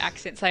out what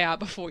accents they are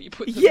before you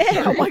put them Yeah,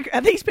 through? I'm like,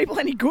 are these people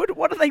any good?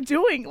 What are they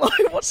doing? Like,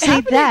 what's See,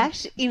 happening?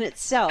 that in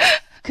itself,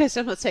 because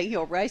I'm not saying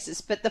you're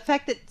racist, but the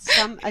fact that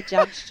some are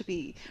judged to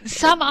be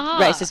Some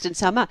are. racist and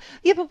some are.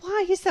 Yeah, but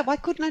why is that? Why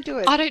couldn't I do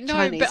it? I don't know,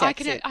 Chinese but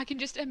accent? I can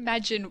just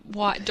imagine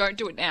why. Don't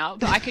do it now,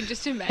 but I can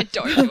just imagine.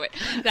 Don't do it.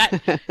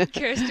 That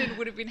Kirsten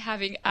would have been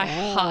having a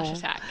heart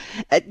attack.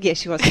 Yeah,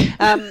 she was.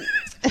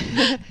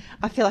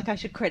 I feel like I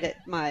should credit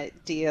my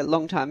dear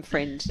longtime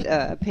friend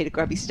Peter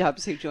Grubby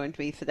Stubbs, who joined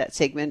me for that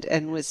segment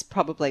and was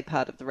probably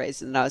part of the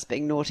reason that I was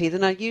being naughtier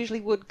than I usually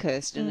would,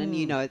 Kirsten. And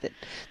you know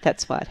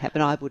that's why it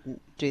happened. I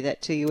wouldn't do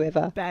that to you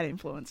ever. Bad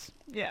influence.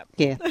 Yeah.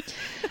 Yeah.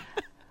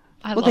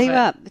 I Well, love there you it.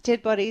 are.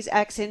 Dead bodies,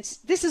 accents.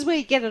 This is where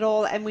you get it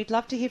all, and we'd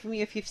love to hear from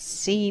you if you've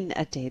seen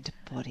a dead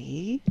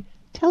body.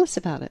 Tell us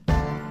about it.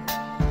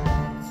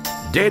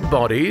 Dead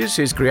Bodies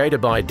is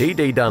created by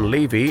Dee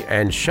Dunleavy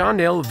and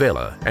Chanel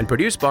Vella and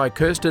produced by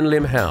Kirsten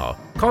Lim Howe.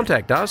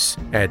 Contact us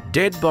at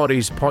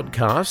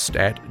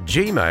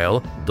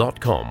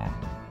deadbodiespodcast@gmail.com.